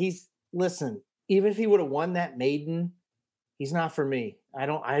if he would have won that maiden, he's not for me.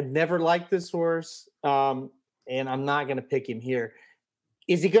 I've never liked this horse. And I'm not going to pick him here.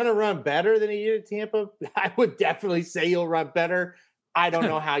 Is he going to run better than he did at Tampa? I would definitely say he'll run better. I don't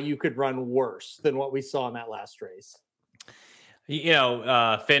know how you could run worse than what we saw in that last race.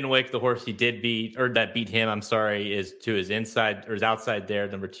 Fenwick, the horse he did beat, or that beat him, I'm sorry, is to his inside or his outside there.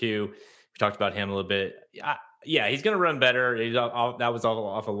 Number 2, we talked about him a little bit. Yeah, he's going to run better. That was all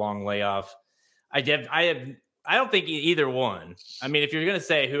off a long layoff. I don't think either one. I mean, if you're going to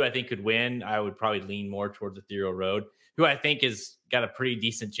say who I think could win, I would probably lean more towards Ethereal Road, who I think has got a pretty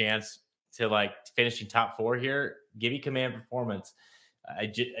decent chance to finishing top 4 here. Give you Command Performance. I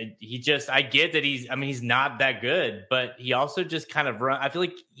get that he's not that good, but he also just kind of I feel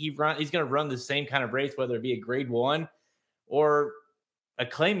like he's going to run the same kind of race, whether it be a grade 1 or a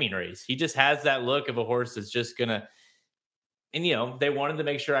claiming race. He just has that look of a horse that's just going to, and they wanted to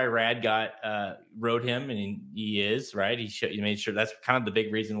make sure Irad rode him, and he is right. He made sure that's kind of the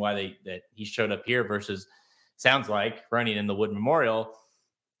big reason why that he showed up here versus sounds like running in the Wood Memorial,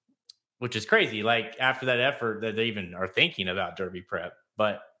 which is crazy. Like after that effort that they even are thinking about Derby prep,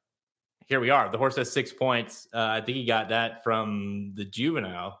 but here we are. The horse has 6 points. I think he got that from the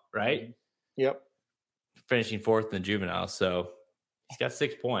Juvenile, right? Yep. Finishing 4th in the Juvenile. So he's got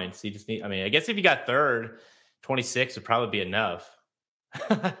 6 points. He just I guess if he got 3rd, 26 would probably be enough.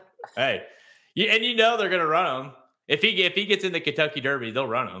 Hey, they're going to run him. If he gets in the Kentucky Derby, they'll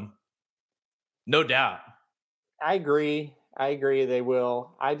run him. No doubt. I agree. They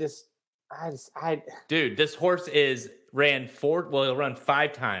will. Dude, this horse he'll run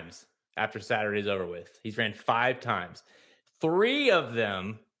 5 times after Saturday's over with. He's ran 5 times. 3 of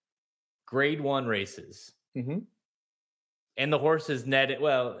them grade 1 races. Mm-hmm. And the horse is netted.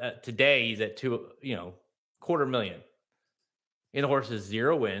 Today he's at $250,000. And the horse is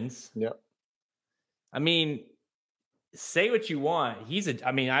 0 wins. Yep. I mean, say what you want. He's a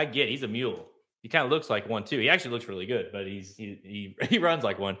mule. He kind of looks like one too. He actually looks really good, but he runs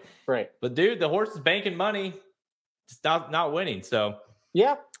like one. Right. But dude, the horse is banking money, just not winning. So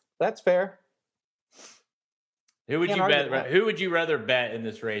yeah, that's fair. Who would you bet? Who would you rather bet in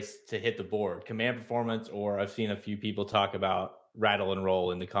this race to hit the board? Command Performance, or I've seen a few people talk about Rattle and Roll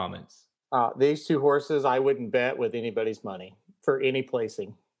in the comments. These 2 horses, I wouldn't bet with anybody's money for any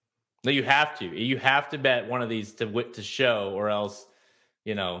placing. No, you have to. You have to bet one of these to show, or else,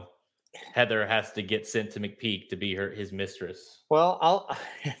 Heather has to get sent to McPeak to be his mistress. Well,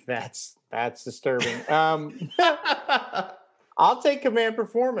 that's disturbing. I'll take Command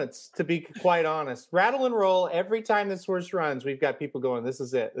Performance, to be quite honest. Rattle and Roll, every time this horse runs, we've got people going, this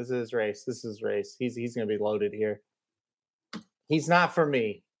is it. This is his race. This is his race. He's going to be loaded here. He's not for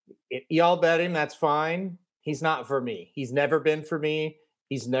me. Y'all bet him, that's fine. He's not for me. He's never been for me.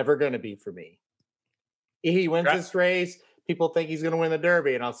 He's never going to be for me. He wins this race. People think he's going to win the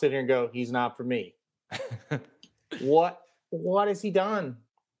Derby, and I'll sit here and go, he's not for me. What has he done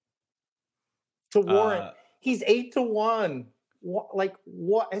to warrant? He's 8-1.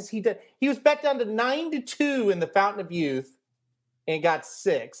 What has he done? He was bet down to 9-2 in the Fountain of Youth and got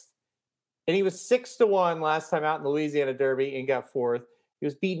 6th. And he was 6-1 last time out in the Louisiana Derby and got 4th. He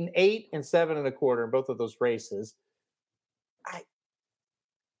was beaten 8 and 7.25 in both of those races.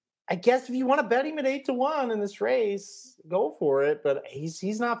 I guess if you want to bet him at 8-1 in this race, go for it. But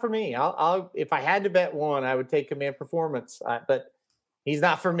he's not for me. I'll if I had to bet one, I would take Command Performance. But he's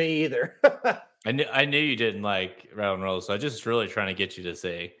not for me either. I knew you didn't like Rattle and Roll, so I just really trying to get you to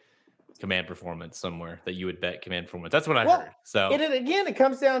say Command Performance somewhere, that you would bet Command Performance. That's what I heard. So it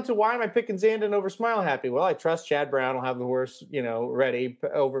comes down to, why am I picking Zandon over Smile Happy? Well, I trust Chad Brown will have the horse, ready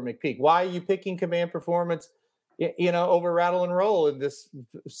over McPeak. Why are you picking Command Performance, over Rattle and Roll in this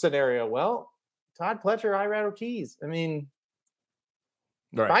scenario? Well, Todd Pletcher, Irad Ortiz. I mean,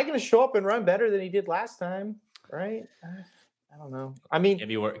 right. Am I going to show up and run better than he did last time? Right? I don't know. I mean, can't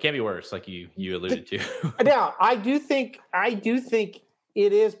be worse, like you alluded to. Now, I do think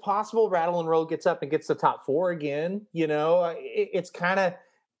it is possible Rattle and Roll gets up and gets the top 4 again. It's kind of,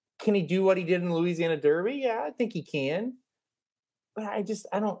 can he do what he did in the Louisiana Derby? Yeah, I think he can. But I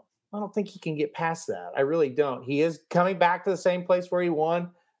don't think he can get past that. I really don't. He is coming back to the same place where he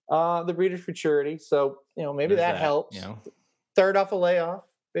won the Breeders' Futurity. So, maybe that helps. Third off a layoff.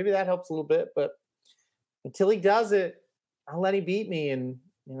 Maybe that helps a little bit. But until he does it, I'll let him beat me. And,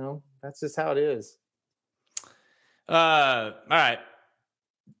 that's just how it is. All right.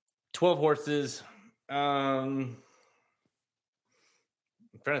 12 horses. I'm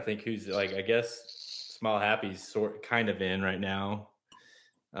trying to think who's, I guess Smile Happy's kind of in right now.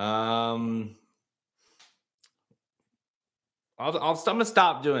 I'm gonna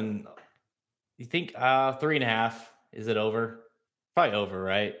stop doing. You think 3.5? Is it over? Probably over,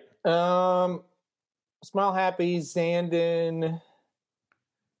 right? Smile Happy, Zandon.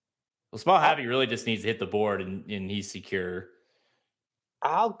 Well, Smile Happy really just needs to hit the board and he's secure.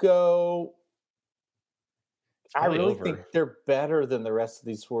 I'll go. I really think they're better than the rest of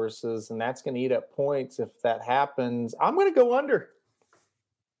these horses, and that's going to eat up points if that happens. I'm going to go under.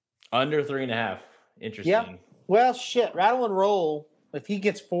 Under 3.5. Interesting. Yep. Well, shit. Rattle and Roll. If he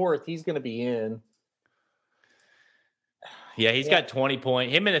gets 4th, he's going to be in. Yeah, he's got 20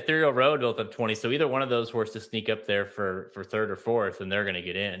 points. Him and Ethereal Road both have 20. So either one of those horses sneak up there for 3rd or 4th, and they're going to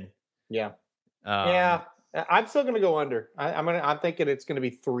get in. Yeah. I'm still going to go under. I'm thinking it's going to be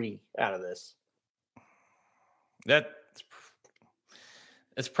 3 out of this.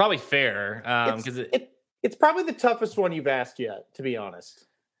 It's probably fair because it's probably the toughest one you've asked yet, to be honest.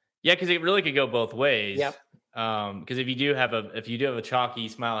 Yeah, because it really could go both ways. Yep. Because if you do have a chalky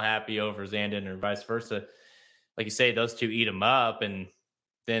Smile Happy over Zandon or vice versa, like you say, those two eat them up, and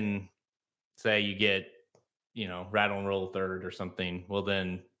then say you get Rattle and Roll 3rd or something. Well,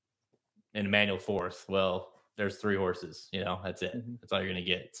 then and Emmanuel 4th. Well, there's 3 horses. That's it. Mm-hmm. That's all you're gonna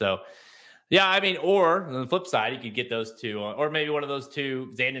get. So. Yeah, I mean, or on the flip side, you could get those two, or maybe one of those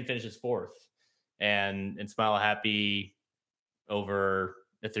two. Zandon finishes 4th, and Smile Happy over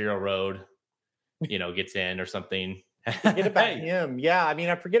Ethereal Road, gets in or something. Forget about him. Yeah, I mean,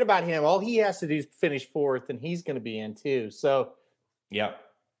 I forget about him. All he has to do is finish 4th, and he's going to be in too. So, yeah,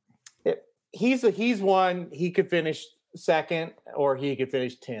 he's one. He could finish 2nd, or he could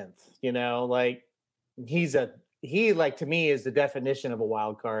finish 10th. He, to me, is the definition of a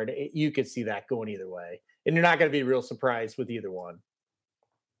wild card. You could see that going either way. And you're not going to be real surprised with either one.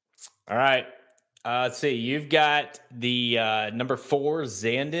 All right. Let's see. You've got the number 4,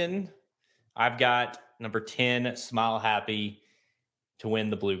 Zandon. I've got number 10, Smile Happy, to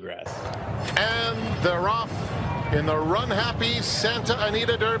win the Bluegrass. And they're off in the Run Happy Santa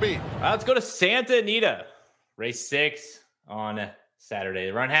Anita Derby. Let's go to Santa Anita. Race 6 on Saturday.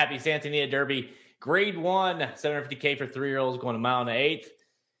 The Run Happy Santa Anita Derby. Grade 1, $750K for 3-year-olds going a mile and an eighth.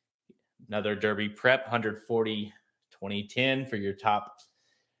 Another Derby prep, 140, 2010 for your top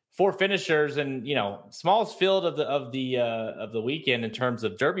 4 finishers, and smallest field of the weekend in terms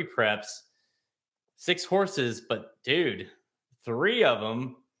of Derby preps. 6 horses, but dude, 3 of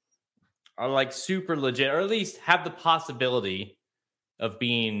them are super legit, or at least have the possibility of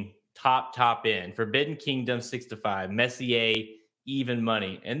being top end. Forbidden Kingdom 6-5. Messier even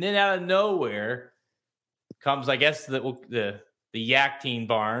money. And then out of nowhere comes, I guess, the Yak Team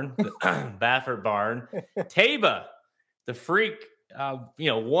barn, the Baffert barn. Taiba, the freak,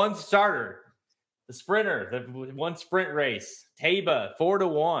 one starter, the sprinter, the one sprint race. Taiba,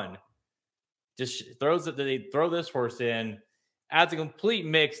 4-1. Just they throw this horse in, adds a complete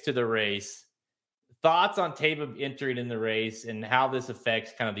mix to the race. Thoughts on Taiba entering in the race and how this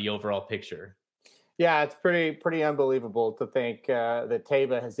affects kind of the overall picture? Yeah, it's pretty unbelievable to think that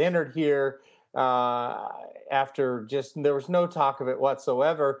Taiba has entered here after there was no talk of it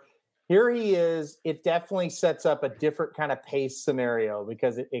whatsoever. Here he is. It definitely sets up a different kind of pace scenario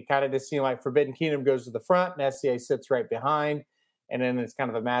because it kind of just seemed like Forbidden Kingdom goes to the front and SCA sits right behind, and then it's kind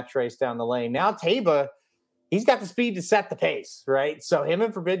of a match race down the lane. Now Taiba, he's got the speed to set the pace, right? So him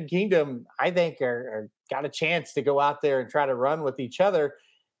and Forbidden Kingdom, I think, are got a chance to go out there and try to run with each other.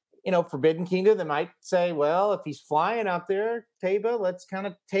 Forbidden Kingdom, they might say, well, if he's flying out there, Taiba, let's kind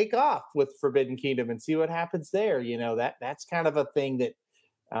of take off with Forbidden Kingdom and see what happens there. That's kind of a thing that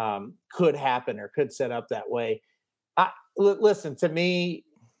could happen or could set up that way. Listen, to me,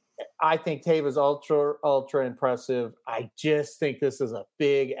 I think Taiba's ultra impressive. I just think this is a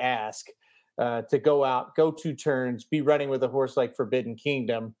big ask to go out, go 2 turns, be running with a horse like Forbidden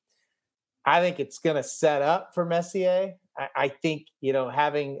Kingdom. I think it's going to set up for Messier. I think,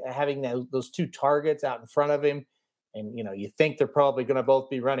 having those 2 targets out in front of him, and, you think they're probably going to both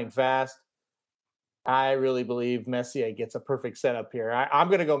be running fast. I really believe Messier gets a perfect setup here. I'm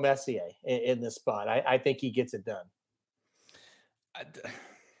going to go Messier in this spot. I think he gets it done.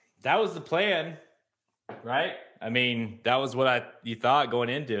 That was the plan, right? I mean, that was what you thought going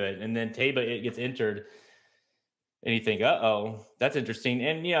into it. And then Taiba gets entered. And you think, uh-oh, that's interesting.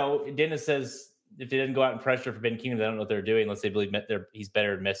 And, Dennis says if they didn't go out and pressure Forbidden Kingdom, they don't know what they're doing unless they believe he's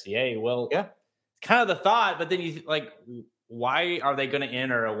better than Messier. Well, yeah, it's kind of the thought. But then you why are they going to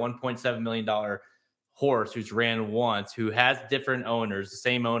enter a $1.7 million horse who's ran once, who has different owners, the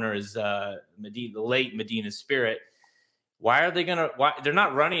same owner as the late Medina Spirit? Why are they going to – why they're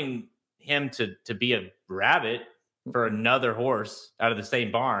not running him to be a rabbit for another horse out of the same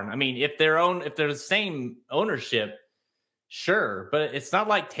barn? I mean, if they're the same ownership, sure, but it's not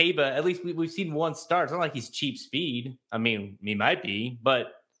like Taiba. At least we've seen one start. It's not like he's cheap speed. I mean, he might be,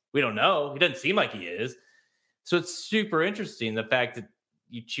 but we don't know. He doesn't seem like he is. So it's super interesting, the fact that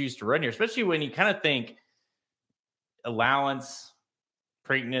you choose to run here, especially when you kind of think allowance,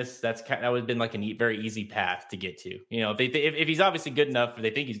 Preakness. That would have been like a very easy path to get to. If he's obviously good enough, or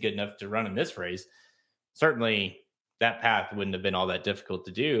they think he's good enough to run in this race, certainly that path wouldn't have been all that difficult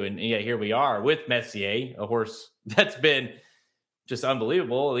to do. And yeah, here we are with Messier, a horse that's been just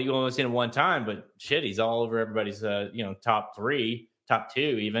unbelievable. You only seen him one time, but shit, he's all over everybody's top 3, top 2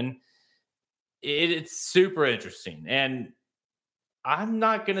 even. It's super interesting. And I'm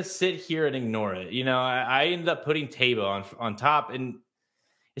not going to sit here and ignore it. I ended up putting Taiba on top, and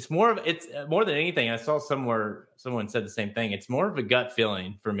it's more than anything. I saw somewhere someone said the same thing. It's more of a gut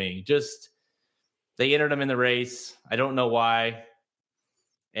feeling for me. Just they entered him in the race. I don't know why.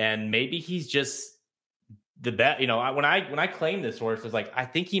 And maybe he's just the best. When I claimed this horse, I was like, I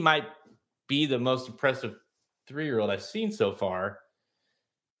think he might be the most impressive 3-year-old I've seen so far.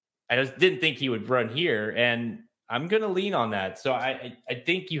 I just didn't think he would run here, and I'm going to lean on that. So I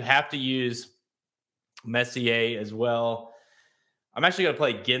think you have to use Messier as well. I'm actually going to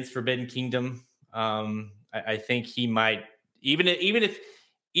play against Forbidden Kingdom. I think he might, even if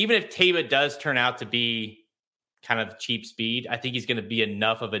Taiba does turn out to be kind of cheap speed, I think he's going to be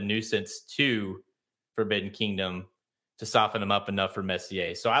enough of a nuisance to Forbidden Kingdom to soften him up enough for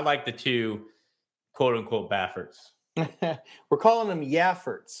Messier. So I like the 2 quote unquote Bafferts. We're calling them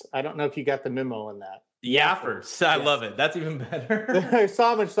Yafferts. I don't know if you got the memo on that. Yafferts. I love it. That's even better.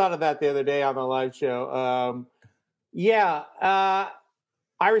 So much thought of that the other day on the live show.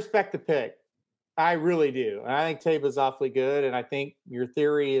 I respect the pick. I really do. I think Taiba's awfully good, and I think your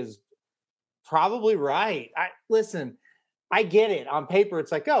theory is probably right. I get it. On paper,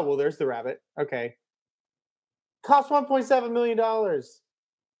 it's like, oh, well, there's the rabbit. Okay. Cost $1.7 million.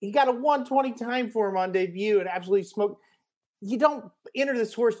 He got a 120 time for him on debut and absolutely smoked. You don't enter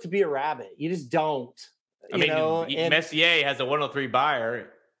this horse to be a rabbit. You just don't. Messier has a 103 buyer.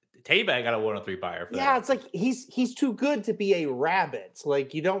 Taiba got a 103 buyer. For that. It's like he's too good to be a rabbit.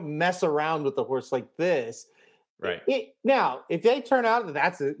 Like, you don't mess around with a horse like this. Right. Now, if they turn out that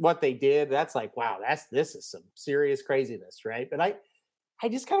that's what they did, that's like, wow, this is some serious craziness, right? But I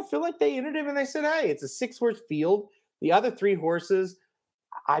just kind of feel like they entered him and they said, hey, it's a 6-horse field. The other 3 horses,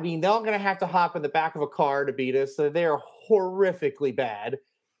 I mean, they're going to have to hop in the back of a car to beat us. So they're horrifically bad.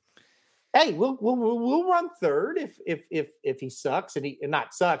 Hey, we'll run third if he sucks and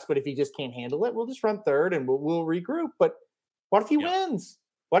not sucks, but if he just can't handle it, we'll just run third and we'll regroup. But what if he wins?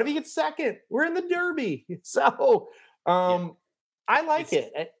 What if he gets second? We're in the Derby. So I like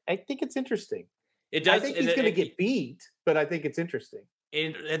it. I think it's interesting. It does. I think he's going to get beat, but I think it's interesting.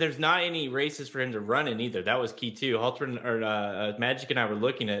 And there's not any races for him to run in either. That was key too. Halterman or Magic and I were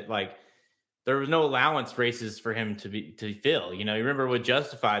looking at there was no allowance races for him to fill. You remember with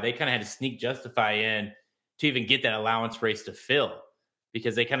Justify, they kind of had to sneak Justify in to even get that allowance race to fill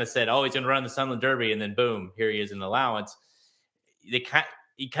because they kind of said, "Oh, he's going to run the Sunland Derby," and then boom, here he is in the allowance. You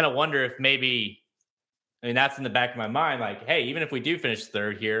kind of wonder if maybe, that's in the back of my mind. Hey, even if we do finish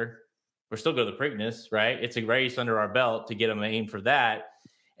third here, we're still going to the Preakness, right? It's a race under our belt to get them aim for that.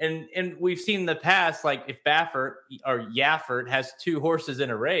 And we've seen in the past, if Baffert or Yaffert has two horses in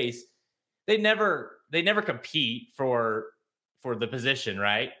a race, they never compete for the position,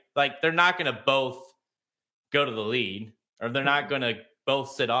 right? They're not going to both go to the lead, or they're not going to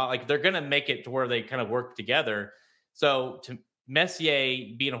both sit off. They're going to make it to where they kind of work together. So to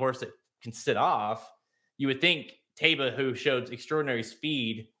Messier being a horse that can sit off, you would think Taiba, who showed extraordinary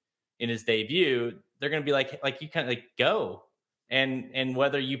speed in his debut, they're going to be you kind of go. And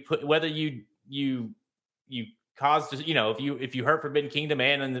whether you caused, if you hurt Forbidden Kingdom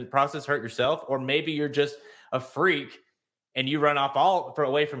and in the process hurt yourself, or maybe you're just a freak and you run off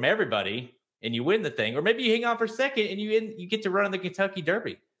away from everybody and you win the thing, or maybe you hang on for second and you get to run in the Kentucky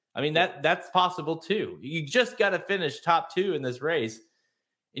Derby. That's possible too. You just got to finish top two in this race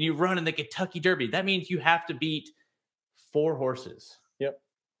and you run in the Kentucky Derby. That means you have to beat 4 horses. Yep.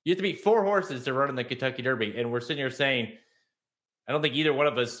 You have to beat 4 horses to run in the Kentucky Derby. And we're sitting here saying, I don't think either one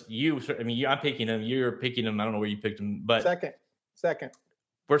of us, I'm picking him, you're picking him. I don't know where you picked him, but second.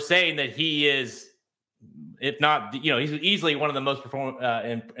 We're saying that he is, if not, he's easily one of the most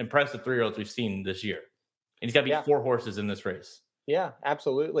impressive 3-year-olds we've seen this year. And he's got to beat 4 horses in this race. Yeah,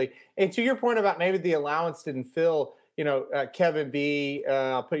 absolutely. And to your point about maybe the allowance didn't fill, Kevin B,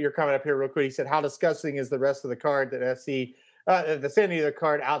 I'll put your comment up here real quick. He said, how disgusting is the rest of the card that SC, the San Diego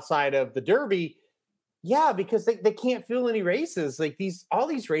card outside of the Derby? Yeah, because they can't fill any races. All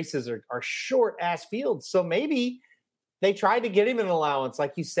these races are short ass fields. So maybe they tried to get him an allowance,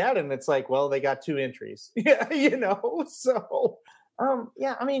 like you said, and it's well, they got 2 entries. Yeah, So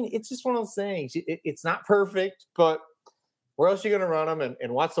it's just one of those things. It's not perfect, but where else are you going to run him?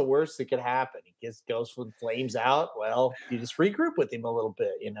 And what's the worst that could happen? He just goes with flames out. Well, you just regroup with him a little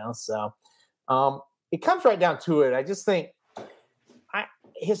bit, So it comes right down to it. I just think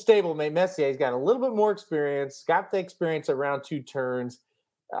his stablemate Messier's got a little bit more experience, got the experience around 2 turns.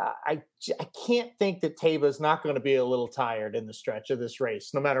 I can't think that Taiba's not going to be a little tired in the stretch of this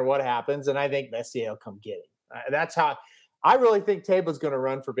race, no matter what happens. And I think Messier will come get him. That's how I really think Taiba's going to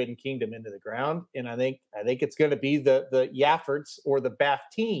run Forbidden Kingdom into the ground. And I think it's going to be the Yafferts or the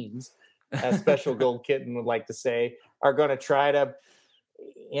Bafteens, as Special Gold Kitten would like to say, are going to try to,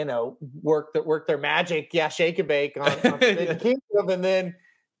 work their magic. Yeah. Shake and bake on Forbidden Kingdom. And then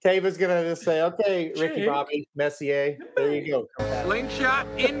Taiba's going to just say, okay, Ricky Bobby, Messier, there you go. Slingshot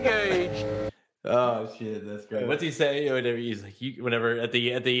engaged. Oh shit, that's great. What's he say? Whenever he's whenever at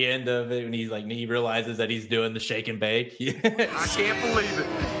the end of it, when he realizes that he's doing the shake and bake. I can't believe it.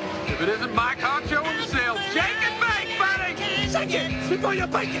 If it isn't Mike Honcho himself, shake and bake, buddy. Shake it before you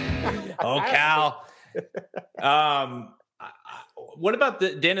bake it. Oh, Cal. What about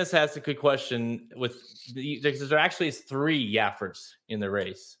Dennis asked a good question because there actually is 3 Yafferts in the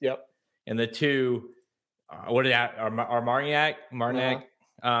race. Yep. And the 2, are Marniac?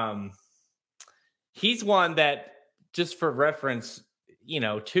 He's one that, just for reference,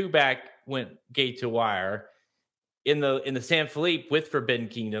 2 back went gate to wire. In the San Felipe with Forbidden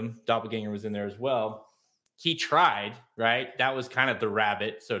Kingdom, Doppelganger was in there as well. He tried, right? That was kind of the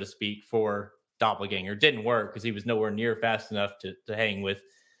rabbit, so to speak, for Doppelganger. Didn't work because he was nowhere near fast enough to hang with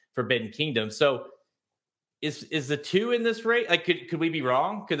Forbidden Kingdom. So is the 2 in this race? Could we be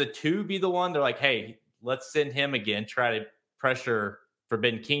wrong? Could the 2 be the one? They're hey, let's send him again, try to pressure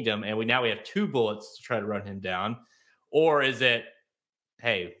Forbidden Kingdom, and now we have 2 bullets to try to run him down? Or is it,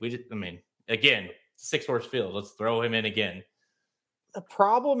 hey, again, 6-horse field, let's throw him in again? The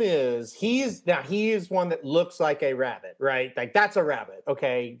problem is he is one that looks like a rabbit, right? That's a rabbit.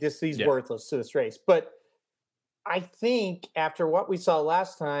 Okay. He's worthless to this race. But I think after what we saw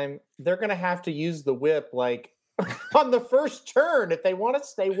last time, they're going to have to use the whip on the first turn if they want to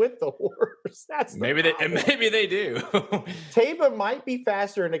stay with the horse. That's maybe they do. Taiba might be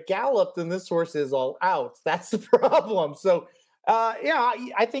faster in a gallop than this horse is all out. That's the problem. So,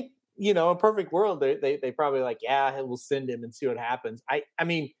 I think, in a perfect world, they probably we'll send him and see what happens. I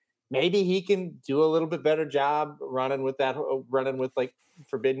mean, maybe he can do a little bit better job running with like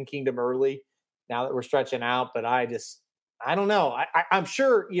Forbidden Kingdom early now that we're stretching out. But I don't know. I'm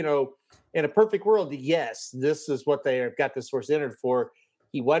sure, in a perfect world, yes, this is what they have got this horse entered for.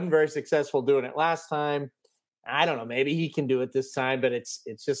 He wasn't very successful doing it last time. I don't know. Maybe he can do it this time, but it's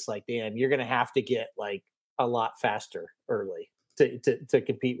just like, damn, you're going to have to get like a lot faster early to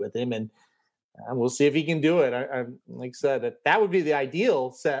compete with him. And we'll see if he can do it. I like I said, that would be the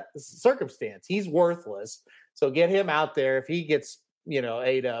ideal circumstance. He's worthless. So get him out there. If he gets,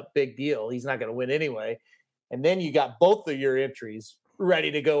 ate up, big deal. He's not going to win anyway. And then you got both of your entries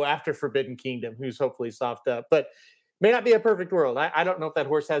ready to go after Forbidden Kingdom, who's hopefully soft up, but may not be a perfect world. I don't know if that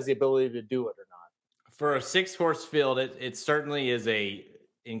horse has the ability to do it or not. For a 6-horse field, it certainly is a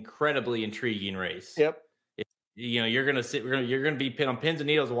incredibly intriguing race. Yep. You're going to be pinned on pins and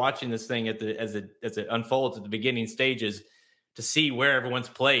needles watching this thing as it unfolds at the beginning stages to see where everyone's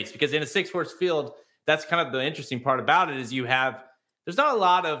placed. Because in a 6-horse field, that's kind of the interesting part about it is there's not a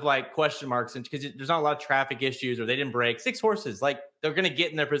lot of like question marks because there's not a lot of traffic issues or they didn't break. 6 horses, like they're going to get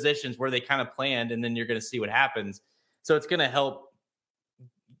in their positions where they kind of planned, and then you're going to see what happens. So it's going to help.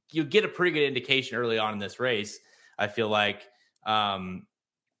 You get a pretty good indication early on in this race, I feel like,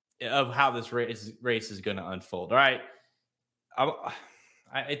 of how this race is going to unfold. All right.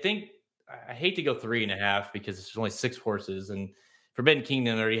 I think I hate to go 3.5 because it's only 6 horses, and Forbidden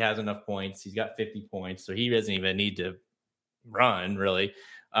Kingdom already has enough points. He's got 50 points, so he doesn't even need to run really.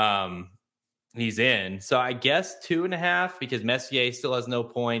 He's in. So I guess 2.5 because Messier still has no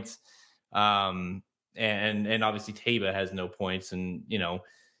points. And obviously Taiba has no points. And,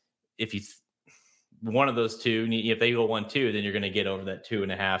 if he's one of those two, if they go 1-2, then you're going to get over that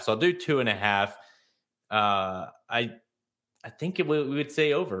 2.5. So I'll do 2.5. I think we would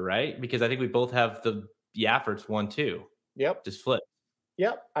say over, right? Because I think we both have the Yafferts 1-2. Yep. Just flip.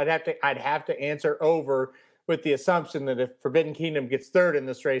 Yep. I'd have to answer over with the assumption that if Forbidden Kingdom gets third in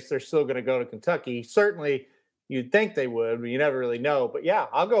this race, they're still going to go to Kentucky. Certainly you'd think they would, but you never really know. But yeah,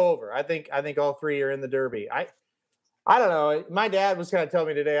 I'll go over. I think all 3 are in the Derby. I don't know. My dad was kind of telling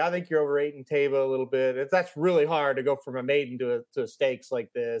me today, I think you're overrating Taiba a little bit. That's really hard to go from a maiden to a stakes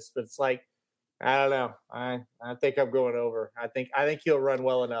like this. But it's like, I don't know. I think I'm going over. I think he'll run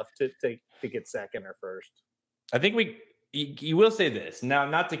well enough to get second or first. I think you will say this now,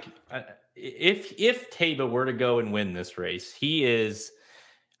 not to if Taiba were to go and win this race, he is.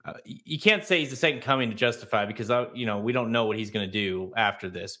 You can't say he's the second coming to Justify because we don't know what he's going to do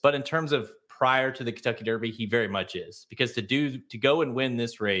after this. But in terms of prior to the Kentucky Derby, he very much is, because to go and win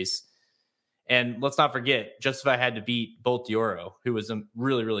this race, and let's not forget, Justify had to beat Bolt d'Oro, who was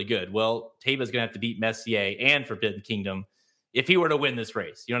really, really good. Well, Taiba's going to have to beat Messier and Forbidden Kingdom if he were to win this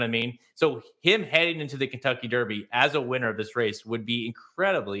race. You know what I mean? So him heading into the Kentucky Derby as a winner of this race would be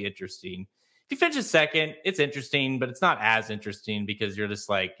incredibly interesting. If he finishes second, it's interesting, but it's not as interesting because you're just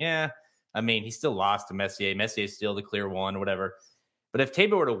like, yeah, I mean, he still lost to Messier. Messier is still the clear one or whatever. But if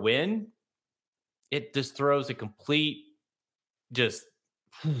Taiba were to win, it just throws a complete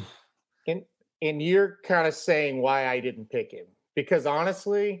And you're kind of saying why I didn't pick him. Because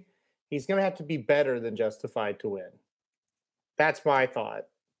honestly, he's going to have to be better than Justified to win. That's my thought.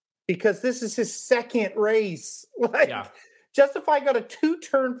 Because this is his second race. Justified got a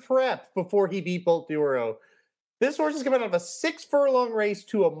 2-turn prep before he beat Bolt d'Oro. This horse is coming out of a 6-furlong race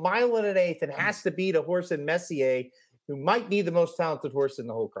to 1 1/8 and has to beat a horse in Messier, who might be the most talented horse in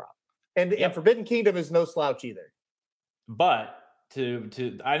the whole crop. And Forbidden Kingdom is no slouch either. But and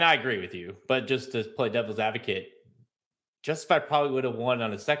I agree with you, but just to play devil's advocate, Justified probably would have won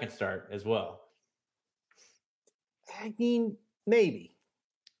on his second start as well. I mean, maybe.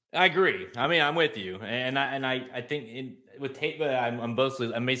 I agree. I mean, I'm with you, and I think with Taiba,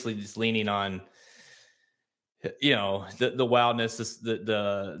 I'm basically just leaning on, the wildness,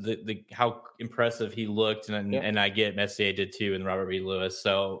 the how impressive he looked, and I get Messier did too, and Robert B. Lewis.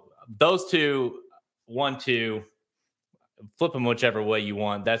 So those two, 1-2, flip them whichever way you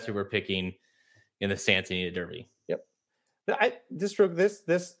want. That's who we're picking in the Santa Anita Derby. Yep.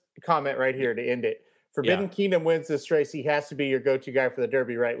 This comment right here to end it. Forbidden Kingdom wins this race. He has to be your go-to guy for the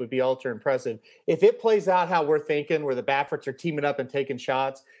Derby, right? Would be ultra impressive. If it plays out how we're thinking, where the Bafferts are teaming up and taking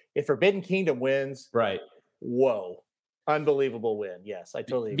shots, if Forbidden Kingdom wins, right? Whoa. Unbelievable win. Yes, I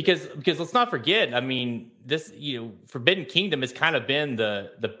totally agree. Because let's not forget, I mean, this, Forbidden Kingdom has kind of been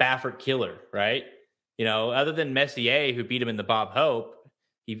the Baffert killer, right? Other than Messier, who beat him in the Bob Hope,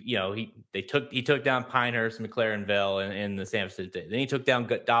 he took down Pinehurst, McLaren Vale in the San Francisco. Then he took down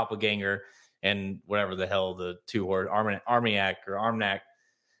Doppelganger and whatever the hell the 2-horse Armagnac.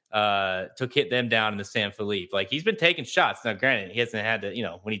 took them down in the San Felipe. Like, he's been taking shots. Now, granted, he hasn't had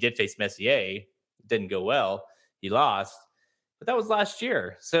to, when he did face Messier, it didn't go well. He lost. But that was last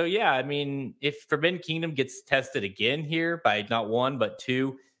year. So, yeah, I mean, if Forbidden Kingdom gets tested again here by not one, but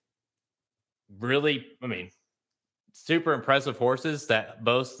two, really, super impressive horses that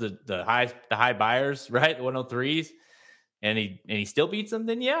boast the high buyers, right? The 103s, and he still beats them,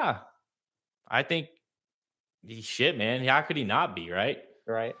 then yeah. I think shit, man. How could he not be, right?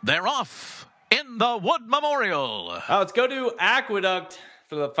 Right. They're off in the Wood Memorial. Let's go to Aqueduct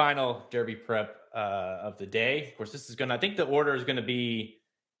for the final Derby prep of the day. Of course, I think the order is going to be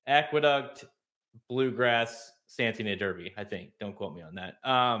Aqueduct, Bluegrass, Santana Derby, I think. Don't quote me on that.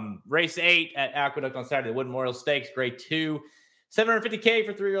 Race 8 at Aqueduct on Saturday, the Wood Memorial Stakes, grade 2. $750K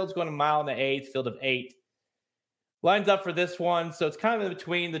for 3-year-olds going a mile in the 8th, field of 8. Lines up for this one. So it's kind of in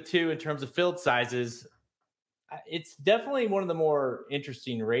between the two in terms of field sizes. It's definitely one of the more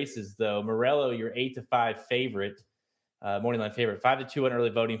interesting races, though. Morello, your 8-5 favorite, morning line favorite, 5-2 on early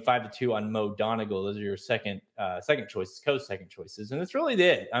voting, 5-2 on Mo Donegal. Those are your second choices, co-second choices, and that's really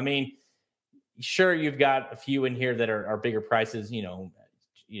it. I mean, sure, you've got a few in here that are bigger prices.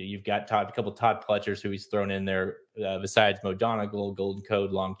 You've got a couple Todd Pletchers who he's thrown in there besides Mo Donegal, Golden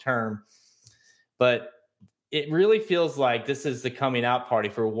Code long term, but it really feels like this is the coming out party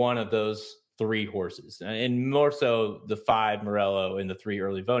for one of those 3 horses, and more so the 5 Morello and the 3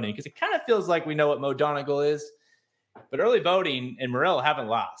 early voting, because it kind of feels like we know what Mo Donegal is, but early voting and Morello haven't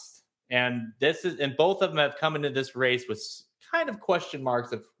lost, and both of them have come into this race with kind of question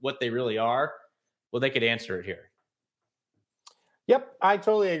marks of what they really are. Well, they could answer it here. Yep, I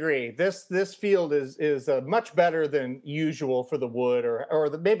totally agree. This field is much better than usual for the Wood, or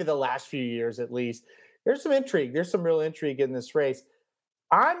maybe the last few years at least. There's some intrigue. There's some real intrigue in this race.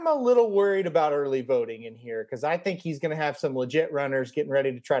 I'm a little worried about early voting in here because I think he's going to have some legit runners getting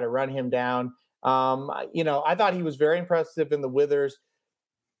ready to try to run him down. I thought he was very impressive in the Withers.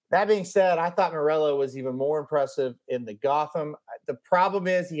 That being said, I thought Morello was even more impressive in the Gotham. The problem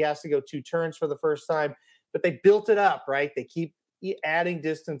is he has to go 2 turns for the first time, but they built it up, right? They keep adding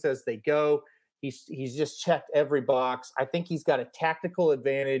distance as they go. He's just checked every box. I think he's got a tactical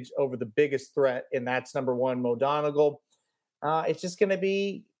advantage over the biggest threat, and that's number 1, Mo Donegal. It's just going to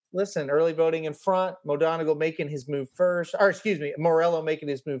be, early voting in front, Mo Donegal making his move first, Morello making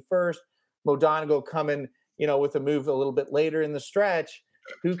his move first, Mo Donegal coming, with a move a little bit later in the stretch.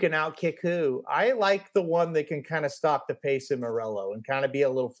 Who can outkick who? I like the one that can kind of stop the pace in Morello and kind of be a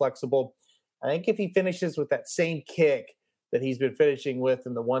little flexible. I think if he finishes with that same kick that he's been finishing with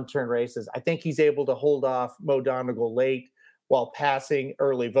in the 1-turn races, I think he's able to hold off Mo Donegal late while passing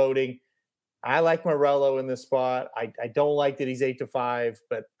early voting. I like Morello in this spot. I don't like that he's 8-5,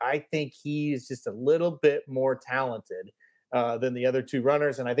 but I think he's just a little bit more talented than the other 2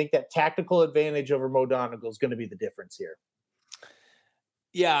 runners. And I think that tactical advantage over Mo Donegal is going to be the difference here.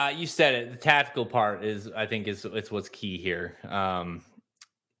 Yeah, you said it. The tactical part is what's key here.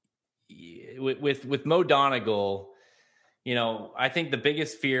 With Mo Donegal, I think the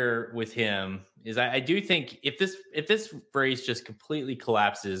biggest fear with him is I do think if this race just completely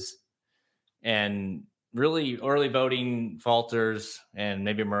collapses and really early voting falters and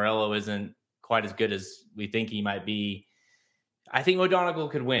maybe Morello isn't quite as good as we think he might be, I think Mo Donegal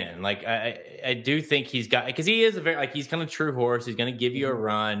could win. Like, I do think he's got, because he is he's kind of true horse. He's going to give you a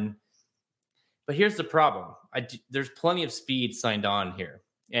run. But here's the problem. There's plenty of speed signed on here.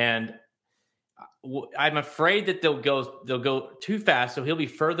 And I'm afraid that they'll go too fast. So he'll be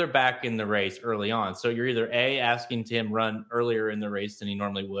further back in the race early on. So you're either A, asking him run earlier in the race than he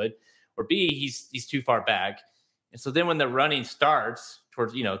normally would, or B, he's too far back. And so then when the running starts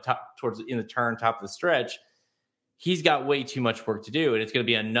towards in the turn, top of the stretch, he's got way too much work to do. And it's going to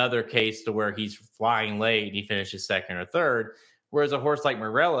be another case to where he's flying late and he finishes second or third. Whereas a horse like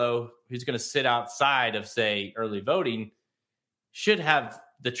Morello, who's going to sit outside of, say, early voting, should have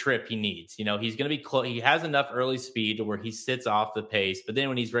the trip he needs. He's going to be close. He has enough early speed to where he sits off the pace, but then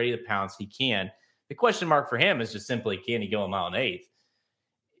when he's ready to pounce, he can. The question mark for him is just simply, can he go a mile and 1/8?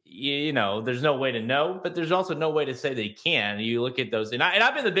 There's no way to know, but there's also no way to say that he can. You look at those, and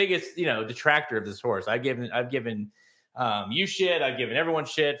I've been the biggest, detractor of this horse. I've given you shit. I've given everyone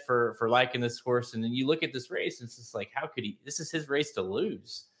shit for liking this horse. And then you look at this race, and it's just like, how could he? This is his race to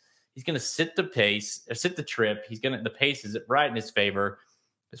lose. He's going to sit the pace, or sit the trip. The pace is right in his favor.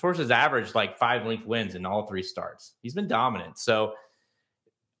 This horse has averaged like 5-length wins in all 3 starts. He's been dominant. So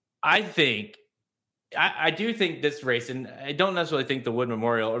I do think this race, and I don't necessarily think the Wood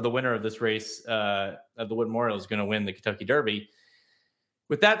Memorial or the winner of this race of the Wood Memorial is going to win the Kentucky Derby.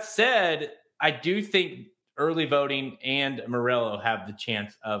 With that said, I do think Early Voting and Morello have the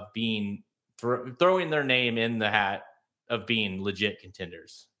chance of being throwing their name in the hat of being legit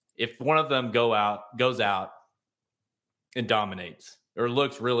contenders. If one of them goes out and dominates or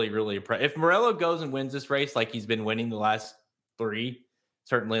looks really, really impressive. If Morello goes and wins this race like he's been winning the last 3,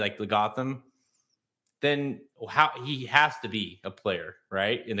 certainly like the Gotham, then he has to be a player,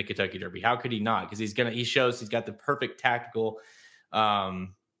 right, in the Kentucky Derby. How could he not? Because he shows he's got the perfect tactical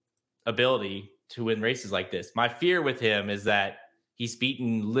ability to win races like this. My fear with him is that he's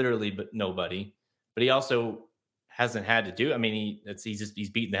beaten literally nobody, but he also hasn't had to do. I mean,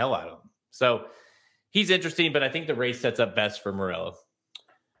 he's beaten the hell out of him. So he's interesting, but I think the race sets up best for Morello.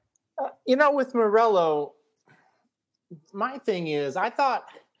 With Morello, my thing is, I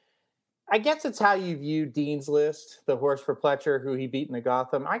guess it's how you view Dean's List, the horse for Pletcher, who he beat in the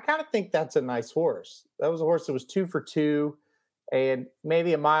Gotham. I kind of think that's a nice horse. That was a horse that was 2 for 2, and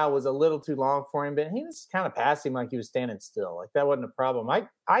maybe a mile was a little too long for him, but he was kind of passing like he was standing still. Like, that wasn't a problem.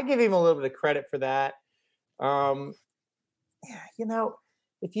 I give him a little bit of credit for that.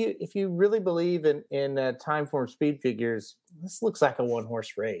 If you really believe in time form speed figures, this looks like a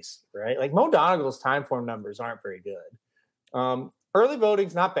 1-horse race, right? Like, Mo Donegal's time form numbers aren't very good. Early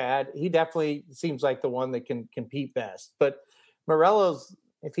Voting's not bad. He definitely seems like the one that can compete best. But Morello's,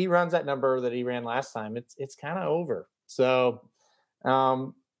 if he runs that number that he ran last time, it's kind of over. So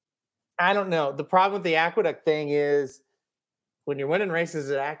I don't know. The problem with the Aqueduct thing is when you're winning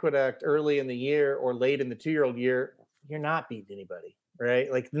races at Aqueduct early in the year or late in the 2-year-old year, you're not beating anybody, right?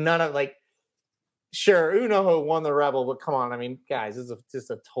 Like, sure, Unoho won the Rebel, but come on. I mean, guys, this is just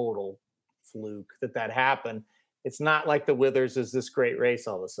a total fluke that happened. It's not like the Withers is this great race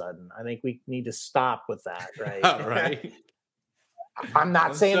all of a sudden. I think we need to stop with that, right? Right.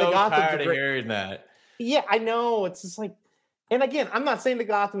 I'm saying so the Gotham's tired of hearing that. Yeah, I know. It's just like, and again, I'm not saying the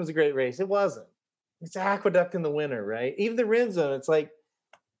Gotham was a great race. It wasn't. It's Aqueduct in the winter, right? Even the Renzo, it's like,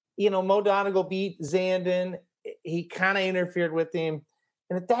 Mo Donegal beat Zandon. He kind of interfered with him.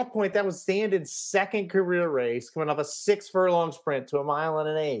 And at that point, that was Zandon's second career race, coming off a 6-furlong sprint to 1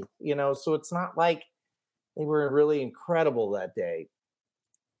 1/8 miles. So it's not like they were really incredible that day.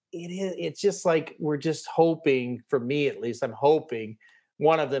 It's just like we're just hoping, for me at least, I'm hoping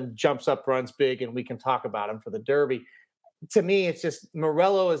one of them jumps up, runs big, and we can talk about him for the Derby. To me, it's just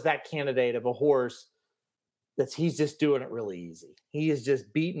Morello is that candidate of a horse he's just doing it really easy. He is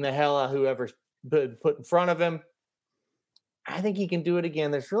just beating the hell out of whoever's put in front of him. I think he can do it again.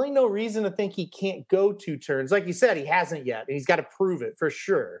 There's really no reason to think he can't go 2 turns. Like you said, he hasn't yet, and he's got to prove it for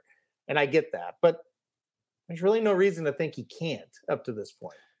sure. And I get that. But there's really no reason to think he can't up to this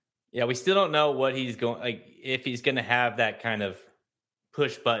point. Yeah, we still don't know what he's going, like, if he's going to have that kind of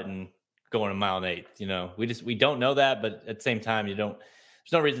push button going 1 1/8. We don't know that, but at the same time, there's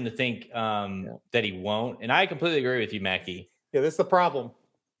no reason to think that he won't. And I completely agree with you, Mackie. Yeah, that's the problem.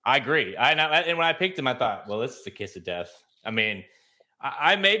 I agree. And when I picked him, I thought, well, this is the kiss of death. I mean,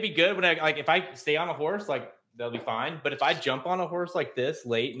 I may be good when if I stay on a horse, like, they'll be fine. But if I jump on a horse like this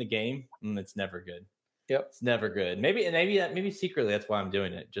late in the game, it's never good. Yep, it's never good. Maybe secretly that's why I'm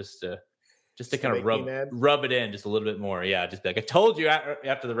doing it, just to kind of rub it in just a little bit more. Yeah, just be like, I told you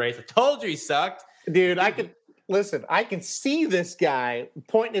after the race. I told you he sucked, dude. I can see this guy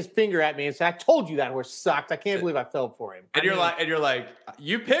pointing his finger at me and say, "I told you that horse sucked. I can't believe I fell for him." And you're like,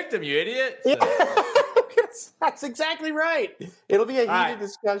 you picked him, you idiot. So. That's exactly right. It'll be a heated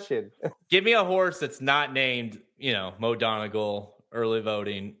discussion. Give me a horse that's not named, Mo Donegal, Early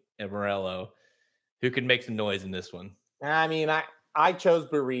Voting, and Morello, who can make some noise in this one. I mean, I chose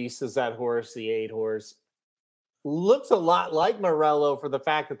Baris as that horse, the 8 horse. Looks a lot like Morello for the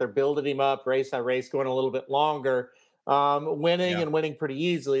fact that they're building him up race by race, going a little bit longer, winning pretty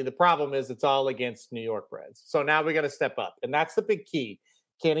easily. The problem is it's all against New York breds. So now we got to step up. And that's the big key.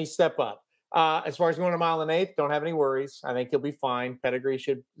 Can he step up? As far as going 1 1/8 miles, don't have any worries. I think he'll be fine. Pedigree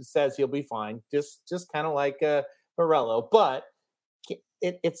says he'll be fine. Just kind of like Morello. But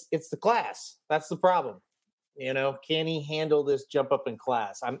it's the class. That's the problem. Can he handle this jump up in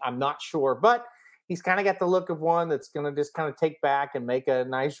class? I'm not sure, but he's kind of got the look of one that's going to just kind of take back and make a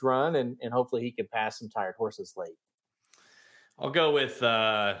nice run, and hopefully he can pass some tired horses late. I'll go with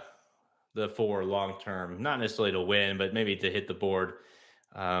the 4 long term, not necessarily to win, but maybe to hit the board.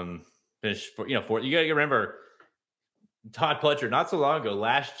 Finish for you got to remember Todd Pletcher not so long ago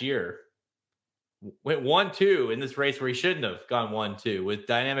last year went 1-2 in this race where he shouldn't have gone 1-2 with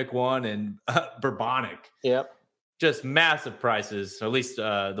Dynamic One and Bourbonic. Yep. Just massive prices, or at least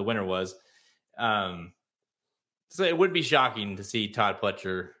the winner was. So it would be shocking to see Todd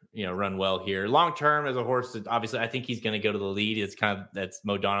Pletcher, run well here. Long term as a horse, that obviously I think he's going to go to the lead. That's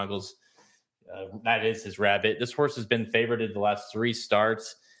Mo Donegal's That is his rabbit. This horse has been favored the last 3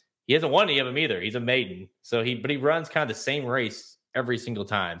 starts. He hasn't won any of them either. He's a maiden. So he runs kind of the same race every single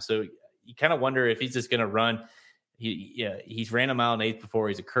time. So you kind of wonder if he's just going to run. He's ran a mile and 1/8 before.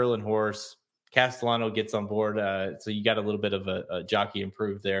 He's a curling horse. Castellano gets on board. So you got a little bit of a jockey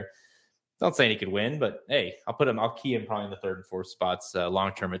improved there. Not saying he could win, but hey, I'll key him probably in the 3rd and 4th spots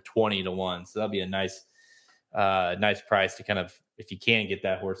long-term at 20-1. So that'll be a nice price to kind of, if you can get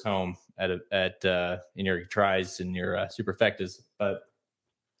that horse home in your tries and your superfectas. But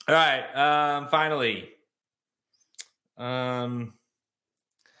all right, finally,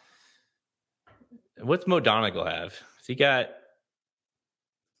 what's Mo Donegal have? Has he got?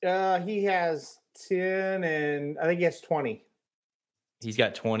 He has 10, and I think he has 20. He's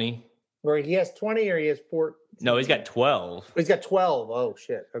got 20. Or he has 20, or he has 4. No, he's got 12. He's got 12. Oh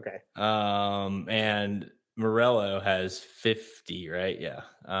shit. Okay. And Morello has 50, right? Yeah.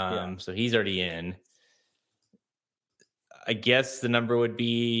 So he's already in. I guess the number would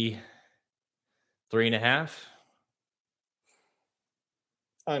be 3.5.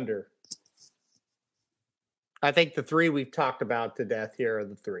 Under. I think the 3 we've talked about to death here are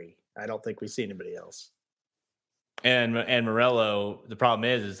the 3. I don't think we see anybody else. And Morello, the problem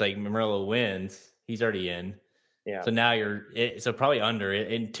is like Morello wins. He's already in. Yeah. So now so probably under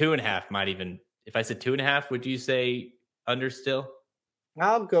it. And 2.5 might even, if I said 2.5, would you say under still?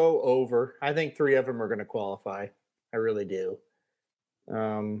 I'll go over. I think 3 of them are going to qualify. I really do. I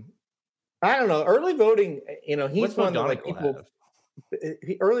don't know. Early voting, he's one that like people.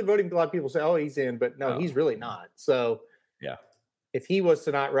 Early voting, a lot of people say, "Oh, he's in," but no, he's really not. So, yeah, if he was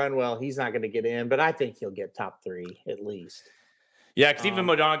to not run well, he's not going to get in. But I think he'll get top 3 at least. Yeah, because even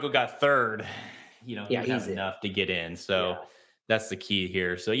Mo Donegal got 3rd. He would have enough to get in. So that's the key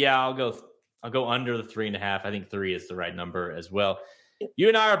here. So yeah, I'll go under the 3.5. I think 3 is the right number as well. You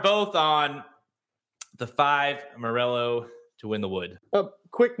and I are both on the 5 Morello to win the Wood. A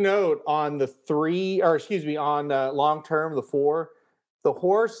quick note on the 3, or excuse me, on long term, the 4. The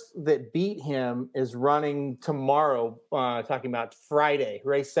horse that beat him is running tomorrow, talking about Friday,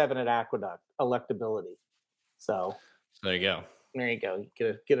 race 7 at Aqueduct, Electability. So there you go. There you go.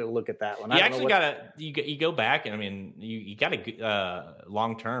 You get a look at that one. You actually you go back, and I mean, you got a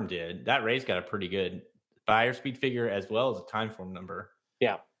long term did. That race got a pretty good buyer speed figure as well as a time form number.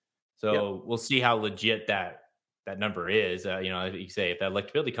 Yeah. So we'll see how legit that number is. You say if that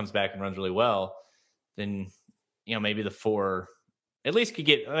Electability comes back and runs really well, then maybe the 4 at least could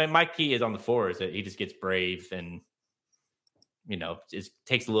get. I mean, my key is on the 4 is that he just gets brave and it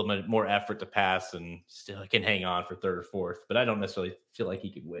takes a little bit more effort to pass and still can hang on for 3rd or 4th. But I don't necessarily feel like he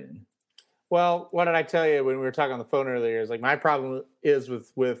could win. Well, what did I tell you when we were talking on the phone earlier? Is like my problem is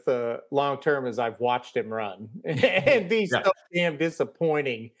with long term is I've watched him run and be so damn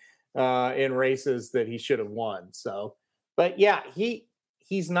disappointing in races that he should have won. So, but yeah,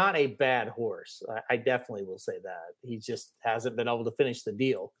 he's not a bad horse. I definitely will say that. He just hasn't been able to finish the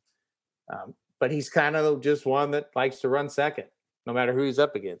deal. But he's kind of just one that likes to run second, no matter who he's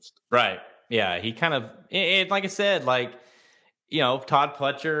up against. Right. Yeah. He kind of, like I said, like, Todd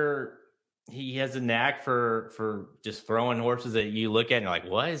Pletcher, he has a knack for just throwing horses that you look at and you're like,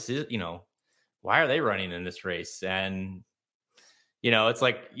 what is it? Why are they running in this race? And, it's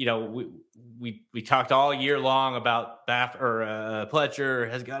like, we talked all year long about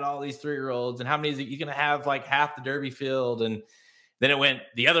Pletcher has got all these 3-year-olds and how many is he's going to have like half the Derby field. And then it went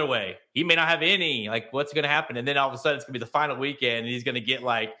the other way. He may not have any. Like, what's going to happen? And then all of a sudden, it's going to be the final weekend, and he's going to get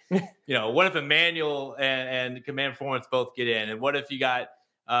like, what if Emmanuel and Command Performance both get in? And what if you got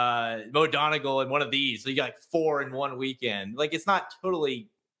Mo Donegal and one of these? So you got like 4 in one weekend. Like, it's not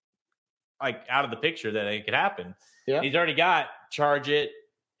totally like out of the picture that it could happen. Yeah. He's already got Charge It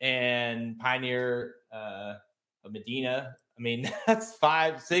and Pioneer Medina. I mean, that's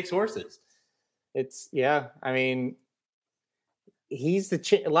 5-6 horses. I mean, he's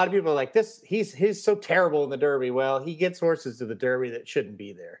a lot of people are like this. He's so terrible in the Derby. Well, he gets horses to the Derby that shouldn't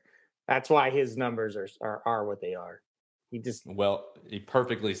be there. That's why his numbers are what they are. He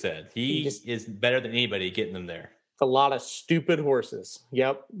perfectly said. He is better than anybody getting them there. A lot of stupid horses.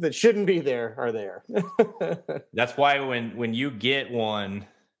 Yep, that shouldn't be there are there. That's why when you get one,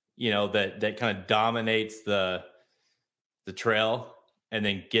 that kind of dominates the trail and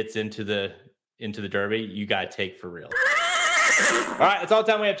then gets into the Derby, you got to take for real. All right, that's all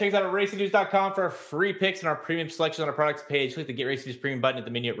the time we have. Check us out at racingnews.com for our free picks and our premium selection on our products page. Click the Get Racing News Premium button at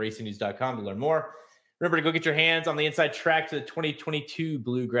the menu at racingnews.com to learn more. Remember to go get your hands on the inside track to the 2022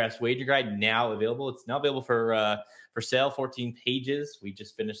 Bluegrass Wager Guide, now available. It's now available for sale, 14 pages. We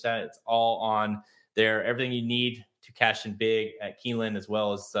just finished that. It's all on there. Everything you need to to cash in big at Keeneland, as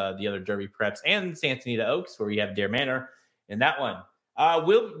well as the other Derby preps and Santa Anita Oaks, where you have Dare Manor in that one.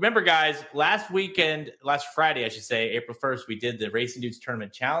 We'll remember, guys, last Friday, I should say, April 1st, we did the Racing Dudes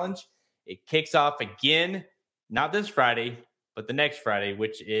Tournament Challenge. It kicks off again, not this Friday, but the next Friday,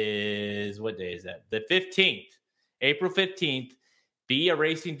 which is, what day is that? The 15th, April 15th. Be a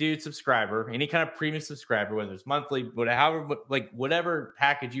Racing Dude subscriber, any kind of premium subscriber, whether it's monthly, whatever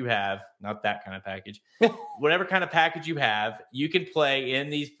package you have, not that kind of package, whatever kind of package you have, you can play in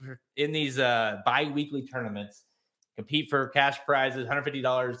these bi-weekly tournaments. Compete for cash prizes,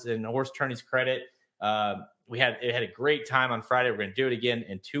 $150 in horse tourneys credit. It had a great time on Friday. We're going to do it again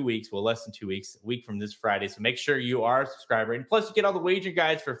in 2 weeks. Well, less than 2 weeks, a week from this Friday. So make sure you are a subscriber. And plus, you get all the wager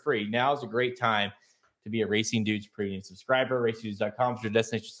guides for free. Now is a great time to be a Racing Dudes premium subscriber. RacingDudes.com is your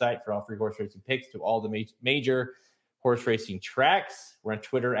destination site for all free horse racing picks to all the major horse racing tracks. We're on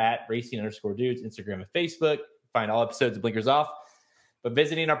Twitter at Racing_Dudes, Instagram and Facebook. Find all episodes of Blinkers Off. But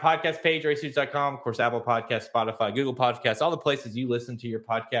visiting our podcast page, RacingDudes.com, of course, Apple Podcasts, Spotify, Google Podcasts, all the places you listen to your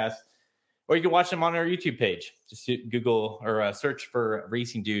podcasts. Or you can watch them on our YouTube page. Just Google or search for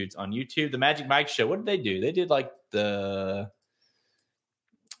Racing Dudes on YouTube. The Magic Mike Show, what did they do? They did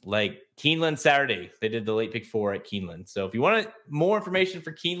Keeneland Saturday. They did the late pick 4 at Keeneland. So if you want more information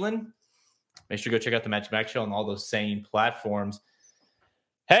for Keeneland, make sure to go check out the Magic Mike Show on all those same platforms.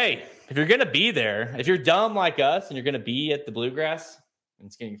 Hey, if you're going to be there, if you're dumb like us and you're going to be at the Bluegrass and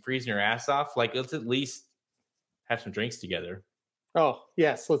it's getting freezing your ass off, let's at least have some drinks together. Oh,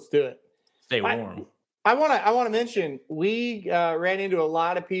 yes, let's do it. Stay warm. I want to mention we ran into a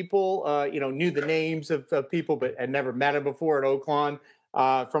lot of people, knew the names of people, but had never met them before at Oaklawn,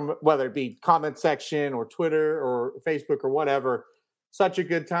 from whether it be comment section or Twitter or Facebook or whatever. Such a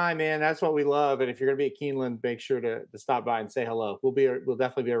good time, man. That's what we love. And if you're going to be at Keeneland, make sure to stop by and say hello. We'll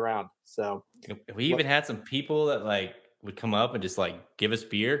definitely be around. So we even had some people that would come up and just give us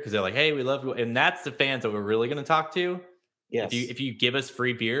beer because they're like, hey, we love you. And that's the fans that we're really going to talk to. Yes. If you give us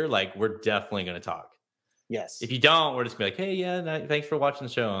free beer, we're definitely going to talk. Yes. If you don't, we're just going to be like, hey, yeah, thanks for watching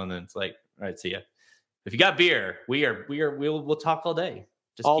the show. And then it's like, all right, see ya. If you got beer, we'll talk all day.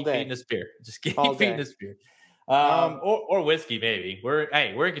 Just all keep day. feeding us beer. Just keep feeding us beer. Or whiskey, maybe. We're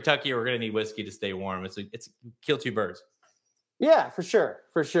in Kentucky. We're going to need whiskey to stay warm. It's kill two birds. Yeah, for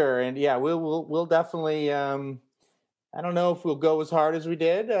sure. And yeah, we'll definitely, I don't know if we'll go as hard as we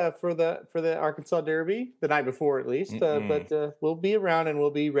did for the Arkansas Derby the night before, at least. But we'll be around and we'll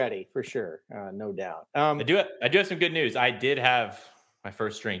be ready for sure, no doubt. I do have some good news. I did have my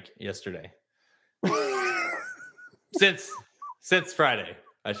first drink yesterday. since Friday,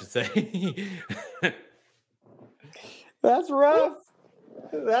 I should say. That's rough.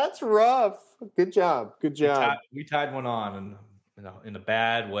 Good job. We tied one on in a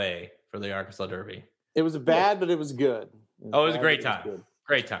bad way for the Arkansas Derby. It was bad, but it was good. It was a great time.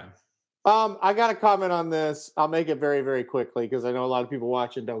 Great time. I got to comment on this. I'll make it very, very quickly because I know a lot of people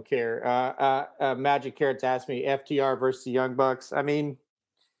watching don't care. Magic Carrots asked me FTR versus the Young Bucks. I mean,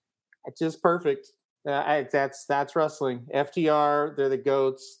 it's just perfect. That's wrestling. FTR, they're the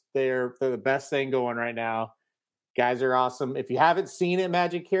GOATs. They're the best thing going right now. Guys are awesome. If you haven't seen it,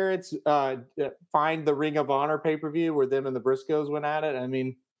 Magic Carrots, find the Ring of Honor pay-per-view where them and the Briscoes went at it. I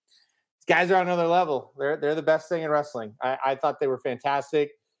mean, these guys are on another level. They're the best thing in wrestling. I thought they were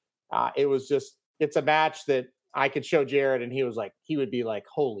fantastic. It's a match that I could show Jared and he would be like,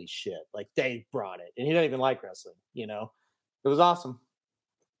 holy shit, they brought it. And he doesn't even like wrestling, It was awesome.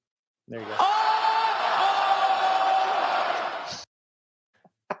 There you go.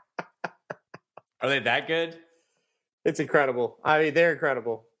 Are they that good? It's incredible. I mean, they're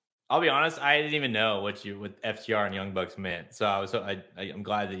incredible. I'll be honest. I didn't even know what FTR and Young Bucks meant. So I'm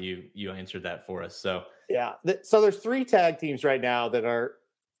glad that you answered that for us. So yeah. So there's 3 tag teams right now that are,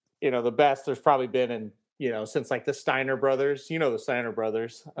 the best there's probably been in, since the Steiner brothers. The Steiner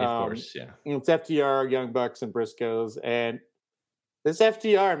brothers. Of course, yeah. It's FTR, Young Bucks, and Briscoes. And this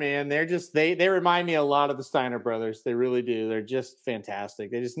FTR, man, they're just they remind me a lot of the Steiner brothers. They really do. They're just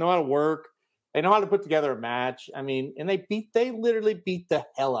fantastic. They just know how to work. They know how to put together a match. I mean, and they literally beat the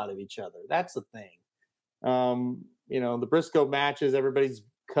hell out of each other. That's the thing. The Briscoe matches, everybody's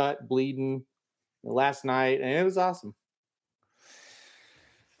cut, bleeding last night, and it was awesome.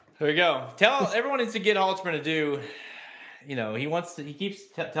 There we go. Everyone needs to get Halterman to do, he keeps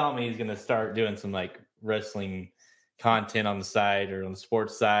telling me he's going to start doing some wrestling content on the side or on the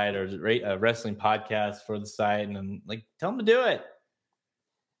sports side or a wrestling podcast for the site. And I'm like, tell him to do it.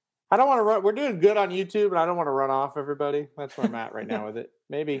 I don't want to run. We're doing good on YouTube, and I don't want to run off everybody. That's where I'm at right now with it.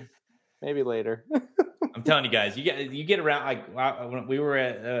 Maybe later. I'm telling you guys, you get around. Like when we were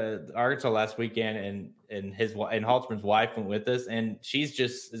at Arkansas last weekend, and Halterman's wife went with us, and she's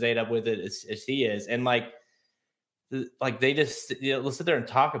just as ate up with it as he is, and like they just they'll sit there and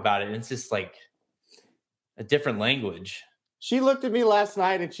talk about it, and it's just like a different language. She looked at me last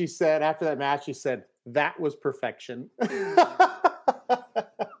night and she said, after that match, she said, "That was perfection."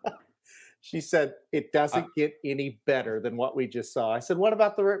 She said, "It doesn't get any better than what we just saw." I said, "What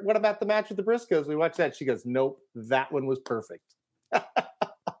about the match with the Briscoes? We watched that." She goes, "Nope, that one was perfect."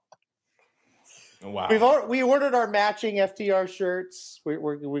 Wow. We ordered our matching FTR shirts.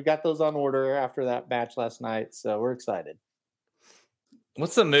 We got those on order after that match last night, so we're excited.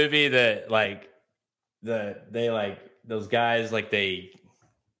 What's the movie that those guys they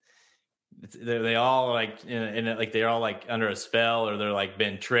all like like they're all like under a spell, or they're like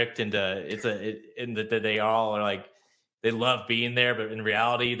been tricked into that they all are like they love being there, but in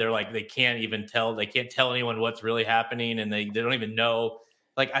reality they're like they can't tell anyone what's really happening, and they don't even know.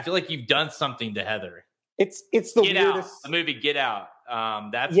 Like I feel like you've done something to Heather. It's the Get weirdest. Out, the movie Get Out.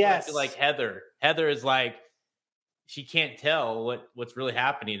 That's yes. What I feel like Heather. Heather is like she can't tell what's really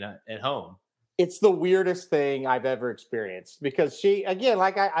happening at home. It's the weirdest thing I've ever experienced, because she, again,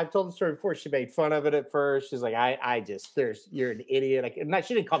 like I've told the story before, she made fun of it at first. She's like, you're an idiot.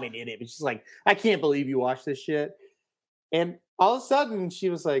 She didn't call me an idiot, but she's like, I can't believe you watched this shit. And all of a sudden she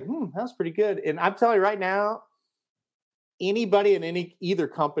was like, that was pretty good. And I'm telling you right now, anybody in either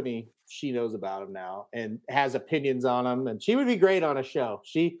company, she knows about them now and has opinions on them. And she would be great on a show.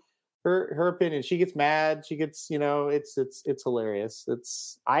 Her opinion, she gets mad. She gets, it's hilarious.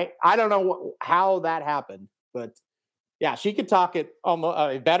 I don't know how that happened, but yeah, she could talk it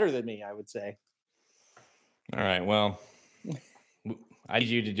almost better than me, I would say. All right. Well, I need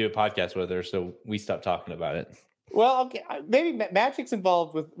you to do a podcast with her, so we stop talking about it. Well, okay, maybe Magic's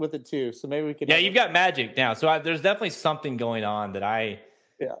involved with it too, so maybe we could. Yeah, you've got Magic now, so there's definitely something going on that I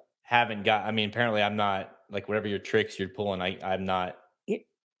haven't got. I mean, apparently, I'm not like whatever your tricks you're pulling. I'm not.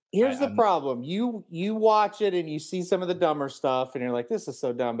 Here's the problem: you watch it and you see some of the dumber stuff, and you're like, "This is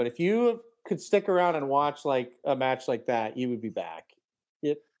so dumb." But if you could stick around and watch like a match like that, you would be back.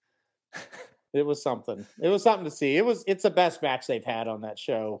 It was something. It was something to see. It's the best match they've had on that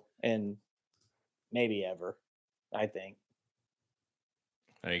show, and maybe ever. I think.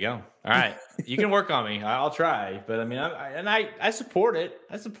 There you go. All right, you can work on me. I'll try, but I mean, I support it.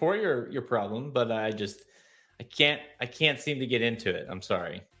 I support your problem, but I can't seem to get into it. I'm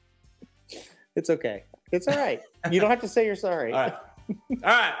sorry. It's okay. It's all right. You don't have to say you're sorry. All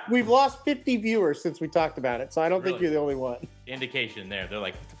right. We've lost 50 viewers since we talked about it, so I don't think you're the only one. Indication there. They're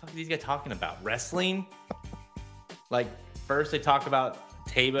like, what the fuck are these guys talking about? Wrestling? Like, first they talk about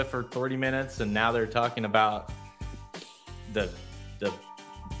Taba for 30 minutes, and now they're talking about the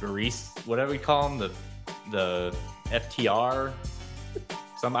barista, whatever we call them, the FTR.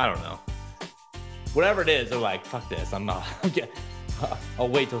 I don't know. Whatever it is, they're like, fuck this. I'll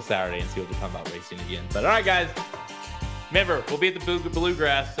wait till Saturday and see what they're talking about racing again. But all right, guys. Remember, we'll be at the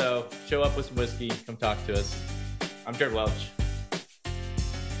Bluegrass, so show up with some whiskey. Come talk to us. I'm Jared Welch.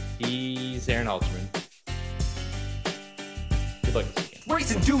 He's Aaron Halterman. Good luck this weekend.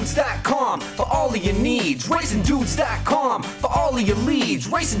 RacingDudes.com for all of your needs. RacingDudes.com for all of your leads.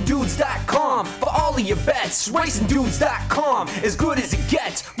 RacingDudes.com for all of your bets. RacingDudes.com, as good as it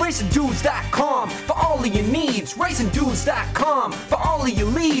gets. RacingDudes.com for all of your needs. RacingDudes.com for all of your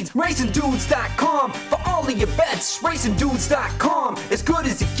leads. RacingDudes.com for all of your bets. RacingDudes.com, as good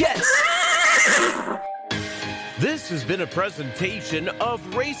as it gets. This has been a presentation of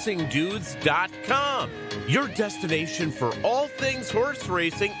RacingDudes.com, your destination for all things horse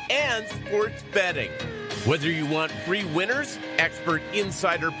racing and sports betting. Whether you want free winners, expert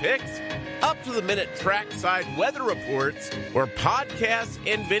insider picks, up-to-the-minute trackside weather reports, or podcasts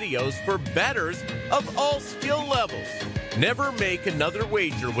and videos for bettors of all skill levels, never make another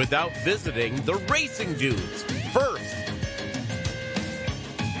wager without visiting the Racing Dudes. First,